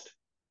it cost?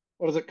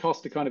 What does it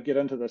cost to kind of get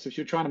into this? If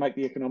you're trying to make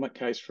the economic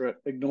case for it,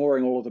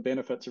 ignoring all of the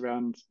benefits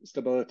around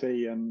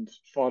stability and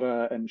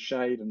fodder and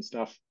shade and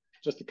stuff,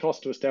 just the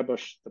cost to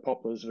establish the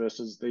poplars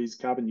versus these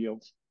carbon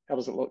yields, how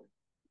does it look?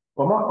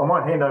 Well, I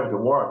might hand over to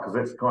Warwick, because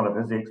that's kind of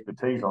his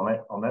expertise on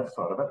that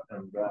side of it.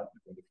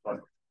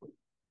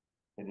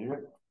 And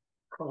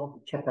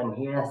Cool, chip in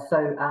here.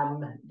 So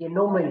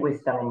normally we're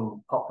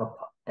selling poplar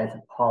as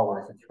a pole,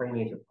 as a 3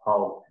 metre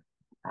pole,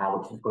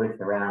 which is worth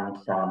around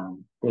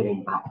 $13,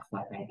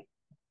 I think.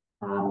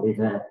 There's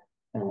a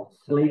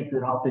sleeve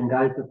that often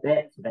goes with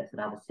that, so that's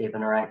another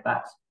 $7 or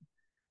 $8.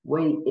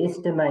 We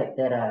estimate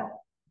that a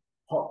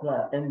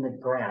poplar in the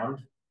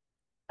ground,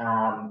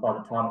 by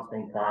the time it's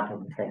been planted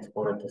and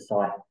transported to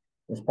site,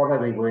 is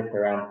probably worth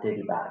around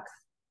 $30.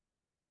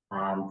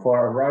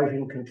 For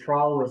erosion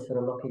control, we're sort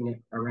of looking at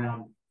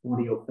around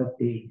 40 or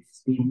 50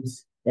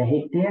 stems a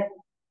hectare.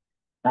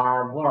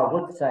 What I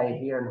would say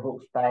here in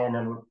Hawke's Bay and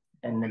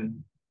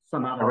in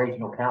some other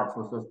regional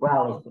councils as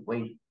well is that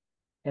we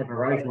have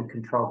erosion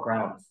control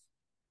grants.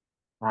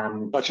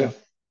 Gotcha.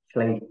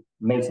 Actually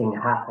meeting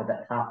half of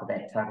that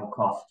total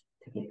cost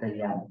to get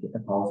the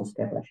poles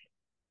established.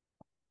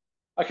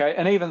 Okay,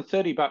 and even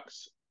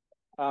 $30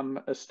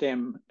 a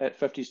stem at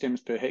 50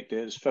 stems per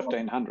hectare is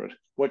 1,500,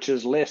 which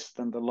is less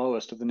than the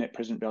lowest of the net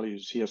present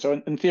values here.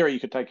 So in theory, you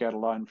could take out a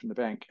loan from the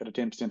bank at a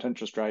 10%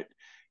 interest rate,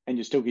 and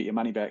you still get your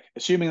money back,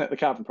 assuming that the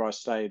carbon price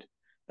stayed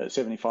at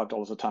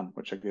 $75 a tonne,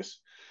 which I guess,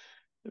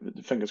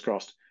 fingers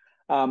crossed.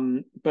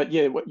 But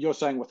yeah, what you're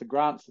saying with the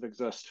grants that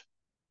exist,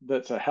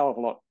 that's a hell of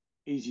a lot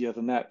easier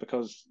than that,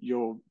 because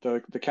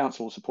the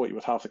council will support you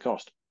with half the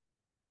cost.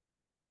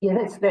 Yeah,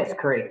 that's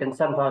correct. And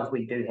sometimes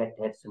we do have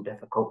to have some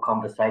difficult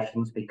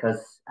conversations,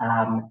 because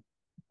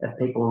if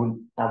people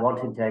are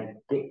wanting to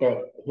get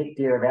that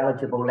hectare of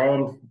eligible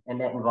land, and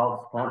that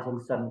involves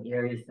planting some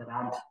areas that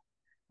aren't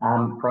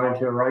prone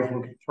to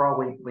erosion control,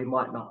 we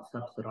might not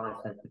subsidise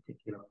that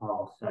particular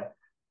pole. So,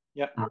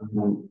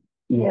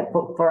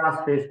 for us,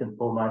 first and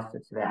foremost,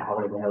 it's about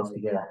holding the hills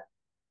together.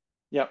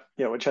 Yeah,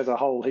 which has a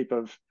whole heap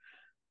of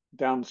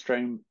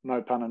downstream,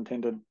 no pun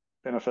intended,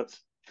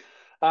 benefits.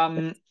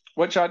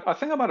 Which I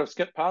think I might have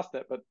skipped past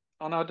that, but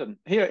no, I didn't.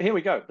 Here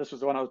we go. This was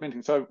the one I was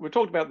mentioning. So we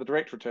talked about the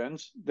direct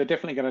returns. They're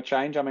definitely going to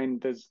change. I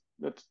mean, the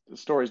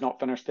story's not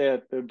finished there.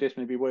 It would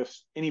definitely be worth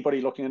anybody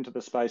looking into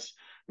the space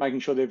making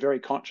sure they're very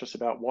conscious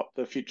about what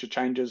the future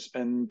changes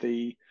in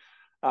the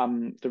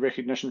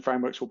recognition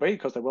frameworks will be,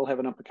 because they will have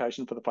an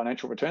implication for the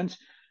financial returns.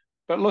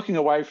 But looking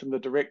away from the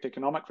direct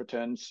economic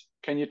returns,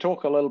 can you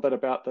talk a little bit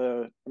about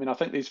I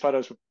think these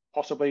photos were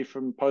possibly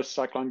from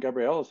post-Cyclone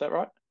Gabrielle, is that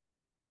right?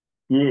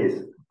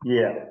 Yes,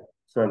 yeah.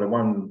 So the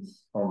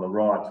ones on the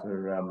right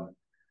are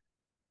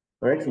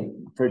actually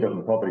two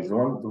different properties.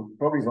 The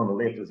properties on the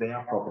left is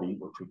our property,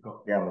 which we've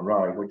got down the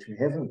road, which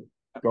hasn't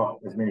got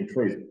as many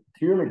trees,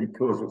 purely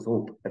because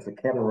it's a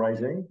cattle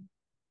regime.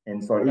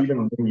 And so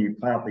even when you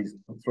plant these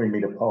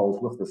 3-metre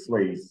poles with the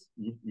sleeves,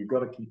 you've got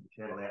to keep the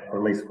cattle out for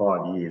at least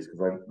 5 years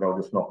because they'll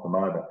just knock them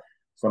over.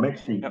 So I'm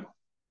actually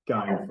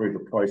going through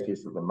the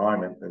process at the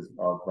moment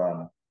of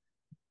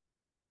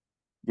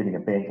getting a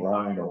bank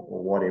loan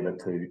or whatever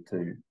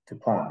to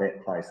plant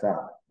that place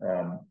up.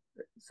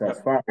 So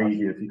it's far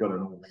easier if you've got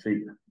an all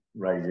sheep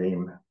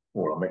regime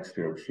or a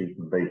mixture of sheep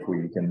and beef where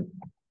you can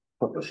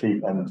put the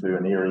sheep into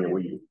an area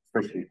where you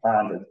freshly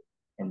planted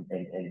and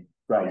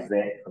graze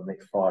that for the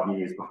next 5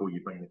 years before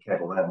you bring the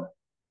cattle in.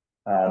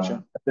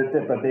 But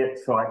that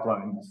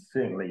cyclone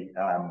certainly,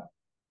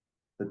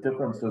 the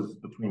differences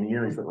between the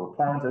areas that were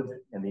planted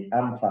and the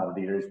unplanted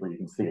areas where you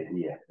can see it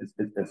here,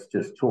 it's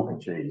just chalk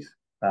and cheese.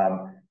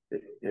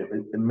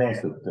 A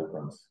massive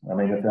difference. I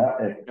mean,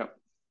 if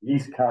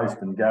East Coast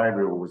and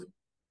Gabriel was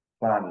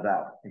planted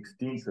up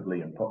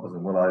extensively in poplars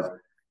and willows,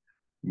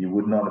 you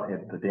would not have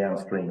had the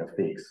downstream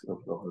effects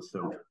of the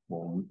silt.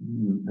 Well,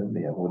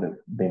 there would have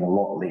been a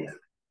lot less.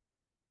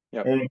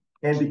 And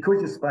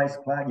because you're space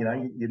plant,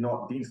 you're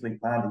not densely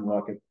planting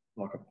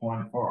like a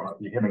pine forest.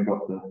 You haven't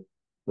got the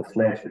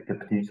slash that could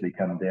potentially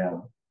come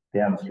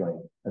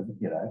downstream.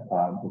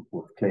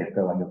 With clear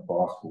filling of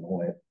boss and all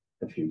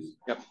that issues.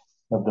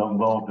 Have been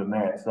involved in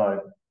that.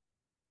 So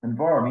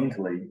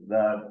environmentally,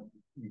 they're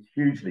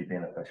hugely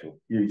beneficial,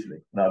 hugely.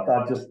 No,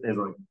 I just, as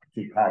I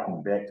keep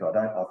harking back to,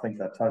 I think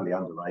they're totally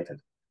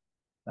underrated.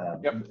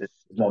 There's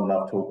not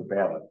enough talk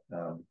about it.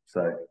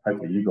 So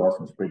hopefully you guys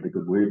can spread the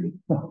good word.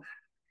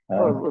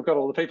 Well, we've got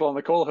all the people on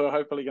the call who are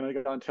hopefully going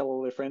to go and tell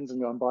all their friends and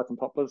go and buy some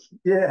poplars.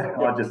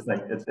 I just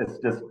think it's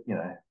just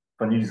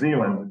for New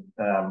Zealand,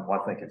 I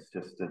think it's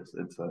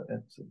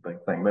a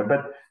big thing.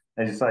 But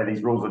as you say,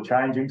 these rules are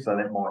changing, so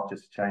that might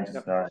just change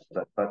the scenario.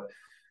 But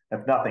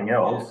if nothing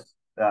else,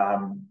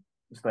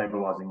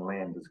 stabilising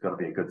land has got to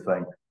be a good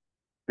thing.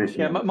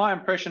 My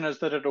impression is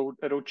that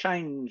it'll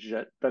change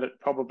it, but it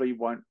probably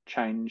won't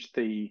change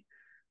the.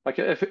 Like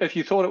if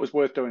you thought it was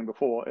worth doing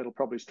before, it'll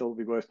probably still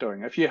be worth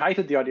doing. If you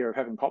hated the idea of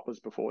having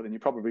poplars before, then you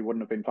probably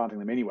wouldn't have been planting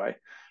them anyway.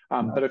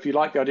 But if you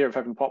like the idea of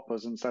having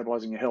poplars and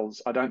stabilising your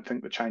hills, I don't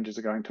think the changes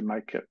are going to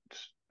make it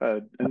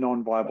a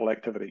non-viable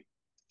activity.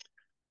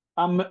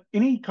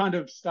 Any kind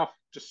of stuff,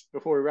 just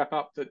before we wrap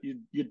up, that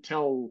you'd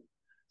tell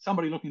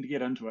somebody looking to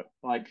get into it,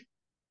 like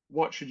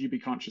what should you be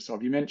conscious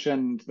of? You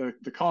mentioned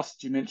the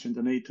cost, you mentioned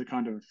the need to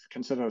kind of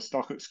consider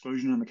stock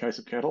exclusion in the case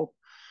of cattle.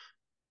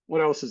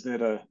 What else is there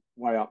to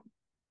weigh up?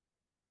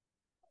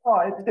 Oh,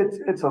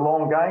 it's a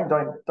long game.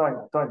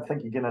 Don't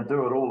think you're going to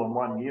do it all in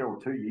 1 year or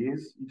 2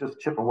 years. You just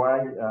chip away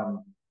a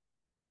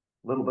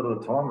little bit at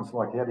a time. It's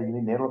like how do you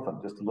eat an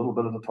elephant? Just a little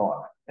bit at a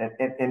time.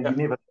 And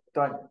you never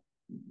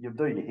you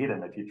do your head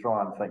in if you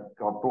try and think,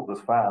 I've bought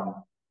this farm,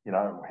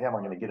 how am I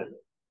going to get it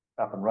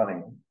up and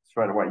running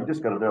straight away? You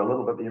just got to do a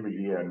little bit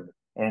every year.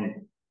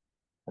 And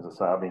as I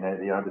say, I've been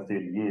at it over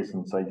 30 years,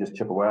 and so you just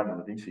chip away and it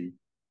eventually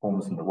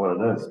forms into what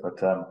it is. But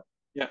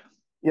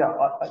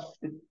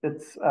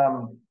it's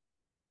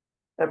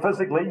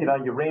physically,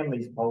 you ram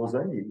these poles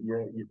in,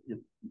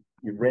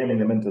 you're ramming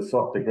them into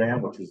softer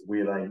ground, which is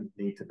where they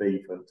need to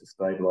be to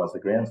stabilise the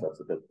ground. So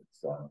it's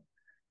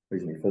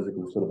reasonably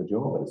physical sort of a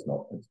job, but it's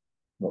not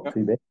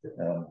too bad.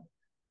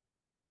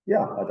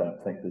 I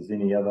don't think there's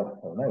any other.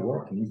 I don't know.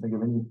 What can you think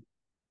of any?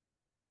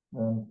 I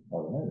don't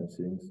know. It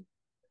seems.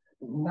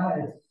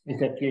 No,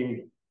 it's a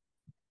few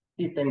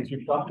things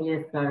you've got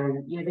here.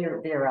 So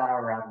there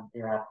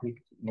are things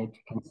you need to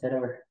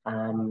consider.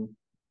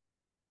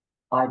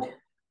 I'd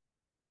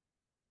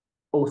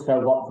also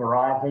what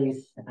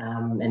varieties,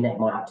 and that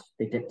might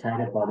be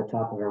dictated by the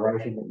type of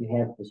erosion that you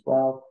have as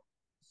well.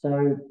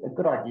 So a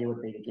good idea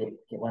would be to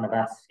get one of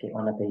us, get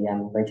one of the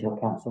regional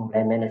council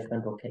land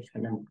management or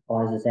catchment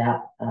advisors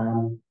out,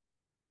 and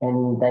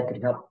they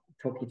could help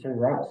talk you through the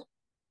ropes.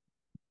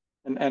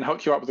 And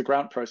hook you up with the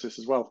grant process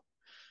as well.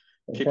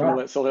 That's Keeping right. all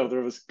that silt out of the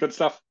rivers. Good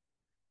stuff.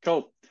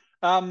 Cool.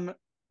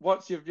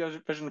 What's your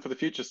vision for the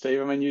future,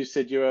 Steve? I mean, you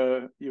said you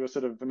were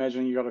sort of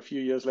imagining you got a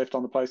few years left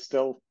on the place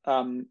still.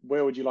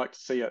 Where would you like to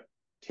see it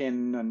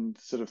 10 and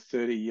sort of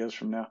 30 years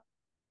from now?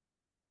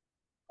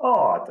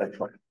 Oh,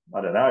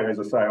 I don't know. As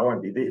I say, I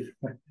won't be there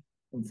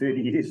in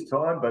 30 years'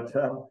 time, but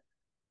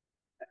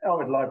I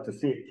would like to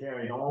see it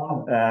carry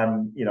on.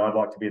 I'd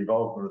like to be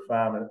involved in the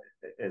farm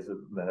as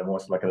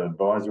almost like an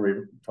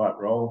advisory type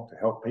role to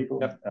help people.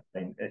 Yep.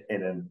 And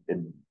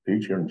in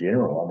future in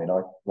general, I mean,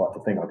 I like to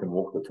think I can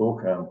walk the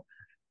talk.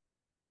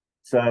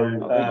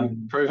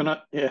 You've proven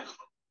it,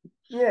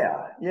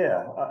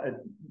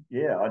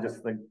 I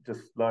just think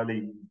just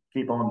slowly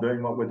keep on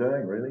doing what we're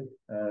doing. Really,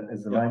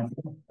 is the main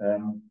thing.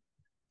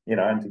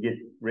 And to get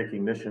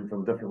recognition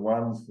from different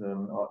ones.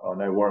 I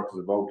know Warwick was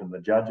involved in the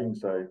judging,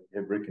 so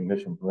have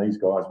recognition from these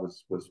guys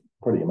was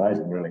pretty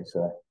amazing, really.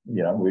 So,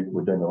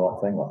 we're doing the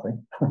right thing, I think.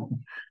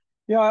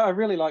 Yeah, I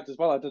really liked as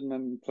well. I didn't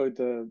include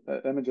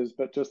the images,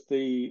 but just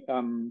the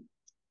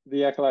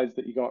accolades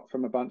that you got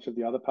from a bunch of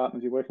the other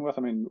partners you're working with.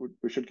 I mean,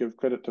 we should give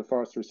credit to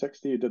Forest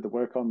 360, who did the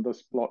work on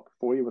this block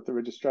for you with the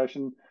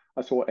registration.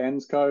 I saw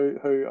Ansco,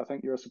 who I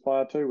think you're a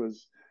supplier to,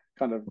 was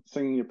kind of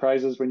singing your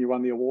praises when you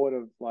won the award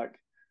of like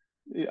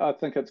I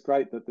think it's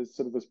great that there's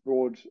sort of this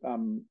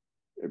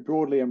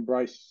broadly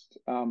embraced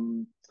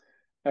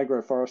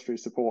agroforestry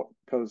support,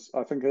 because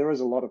I think there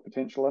is a lot of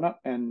potential in it.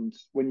 And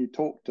when you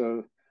talk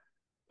to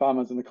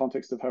farmers in the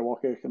context of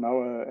Hawaka,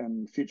 Kanoa,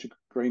 and future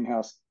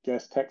greenhouse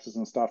gas taxes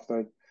and stuff,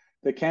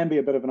 there can be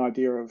a bit of an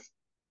idea of,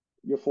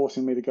 you're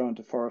forcing me to go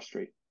into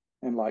forestry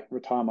and like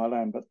retire my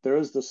land. But there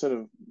is this sort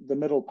of the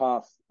middle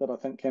path that I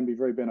think can be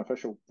very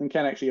beneficial and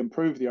can actually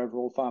improve the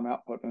overall farm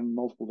output in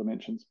multiple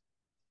dimensions.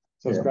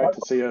 So it's great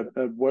to see a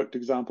worked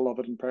example of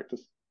it in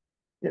practice.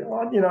 Yeah,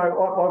 I've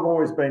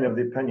always been of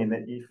the opinion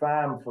that you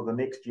farm for the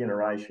next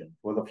generation,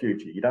 for the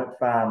future. You don't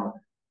farm,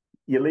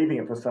 you're leaving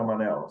it for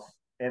someone else.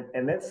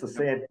 And that's the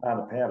sad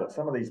part about it.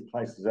 Some of these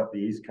places up the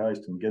East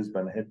Coast and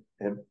Gisborne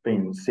have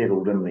been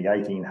settled in the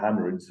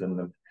 1800s,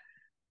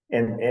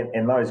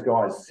 and those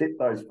guys set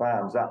those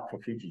farms up for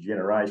future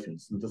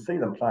generations. And to see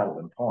them planted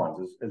in pines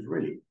is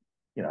really,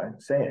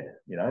 sad.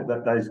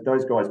 That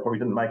those guys probably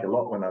didn't make a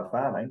lot when they were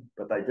farming,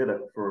 but they did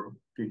it for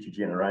future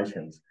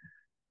generations.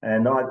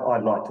 And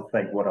I'd like to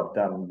think what I've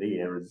done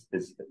there is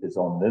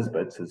on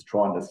Nisbett's, is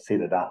trying to set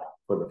it up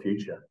for the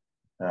future.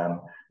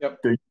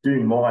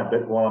 Do my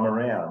bit while I'm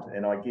around,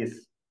 and I guess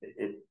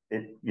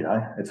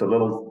it's a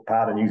little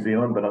part of New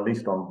Zealand, but at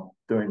least I'm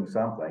doing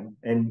something.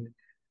 And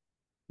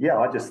yeah,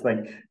 I just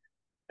think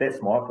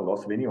that's my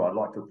philosophy anyway. I'd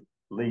like to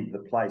leave the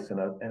place in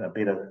a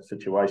better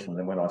situation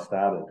than when I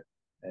started.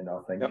 And I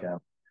think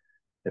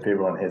if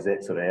everyone has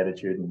that sort of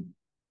attitude, and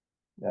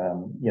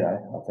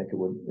I think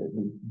it'd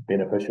be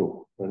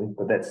beneficial, really.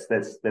 But that's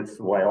the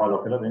way I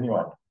look at it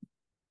anyway.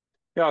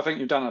 Yeah, I think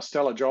you've done a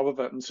stellar job of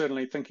it, and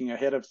certainly thinking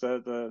ahead of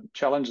the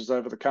challenges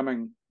over the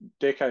coming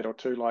decade or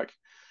two, like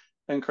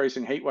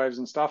increasing heat waves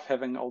and stuff.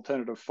 Having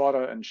alternative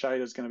fodder and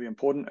shade is going to be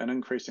important, and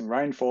increasing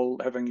rainfall,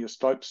 having your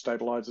slope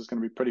stabilized is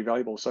going to be pretty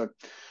valuable. So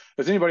if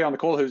there's anybody on the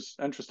call who's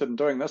interested in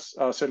doing this,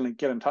 certainly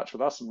get in touch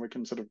with us, and we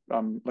can sort of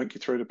link you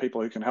through to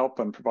people who can help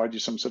and provide you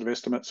some sort of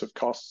estimates of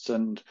costs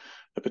and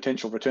the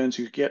potential returns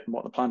you could get and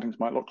what the plantings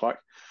might look like.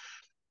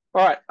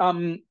 All right,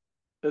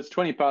 it's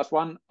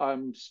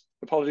 1:20.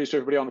 Apologies to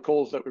everybody on the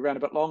calls that we ran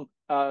a bit long.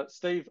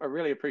 Steve, I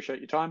really appreciate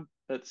your time.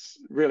 It's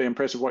really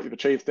impressive what you've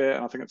achieved there,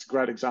 and I think it's a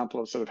great example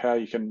of sort of how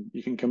you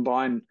can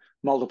combine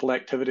multiple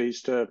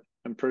activities to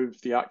improve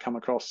the outcome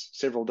across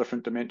several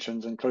different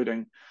dimensions,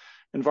 including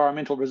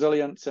environmental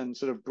resilience and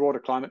sort of broader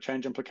climate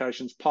change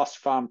implications, plus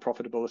farm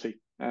profitability.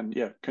 And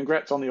yeah,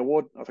 congrats on the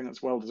award. I think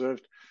it's well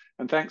deserved.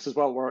 And thanks as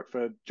well, Warwick,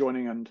 for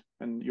joining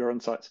and your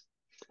insights.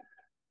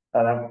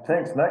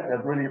 Thanks, Nick.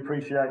 I really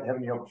appreciate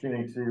having the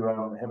opportunity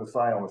to have a say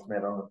on this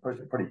matter. I'm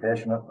pretty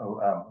passionate.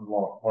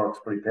 Warwick's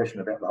pretty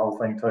passionate about the whole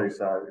thing too,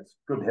 so it's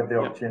good to have the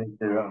opportunity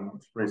to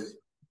express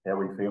how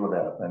we feel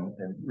about it.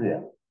 And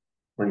yeah,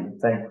 really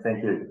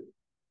thank you.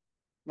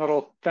 Not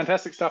all.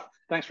 Fantastic stuff.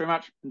 Thanks very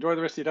much. Enjoy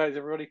the rest of your days,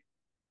 everybody.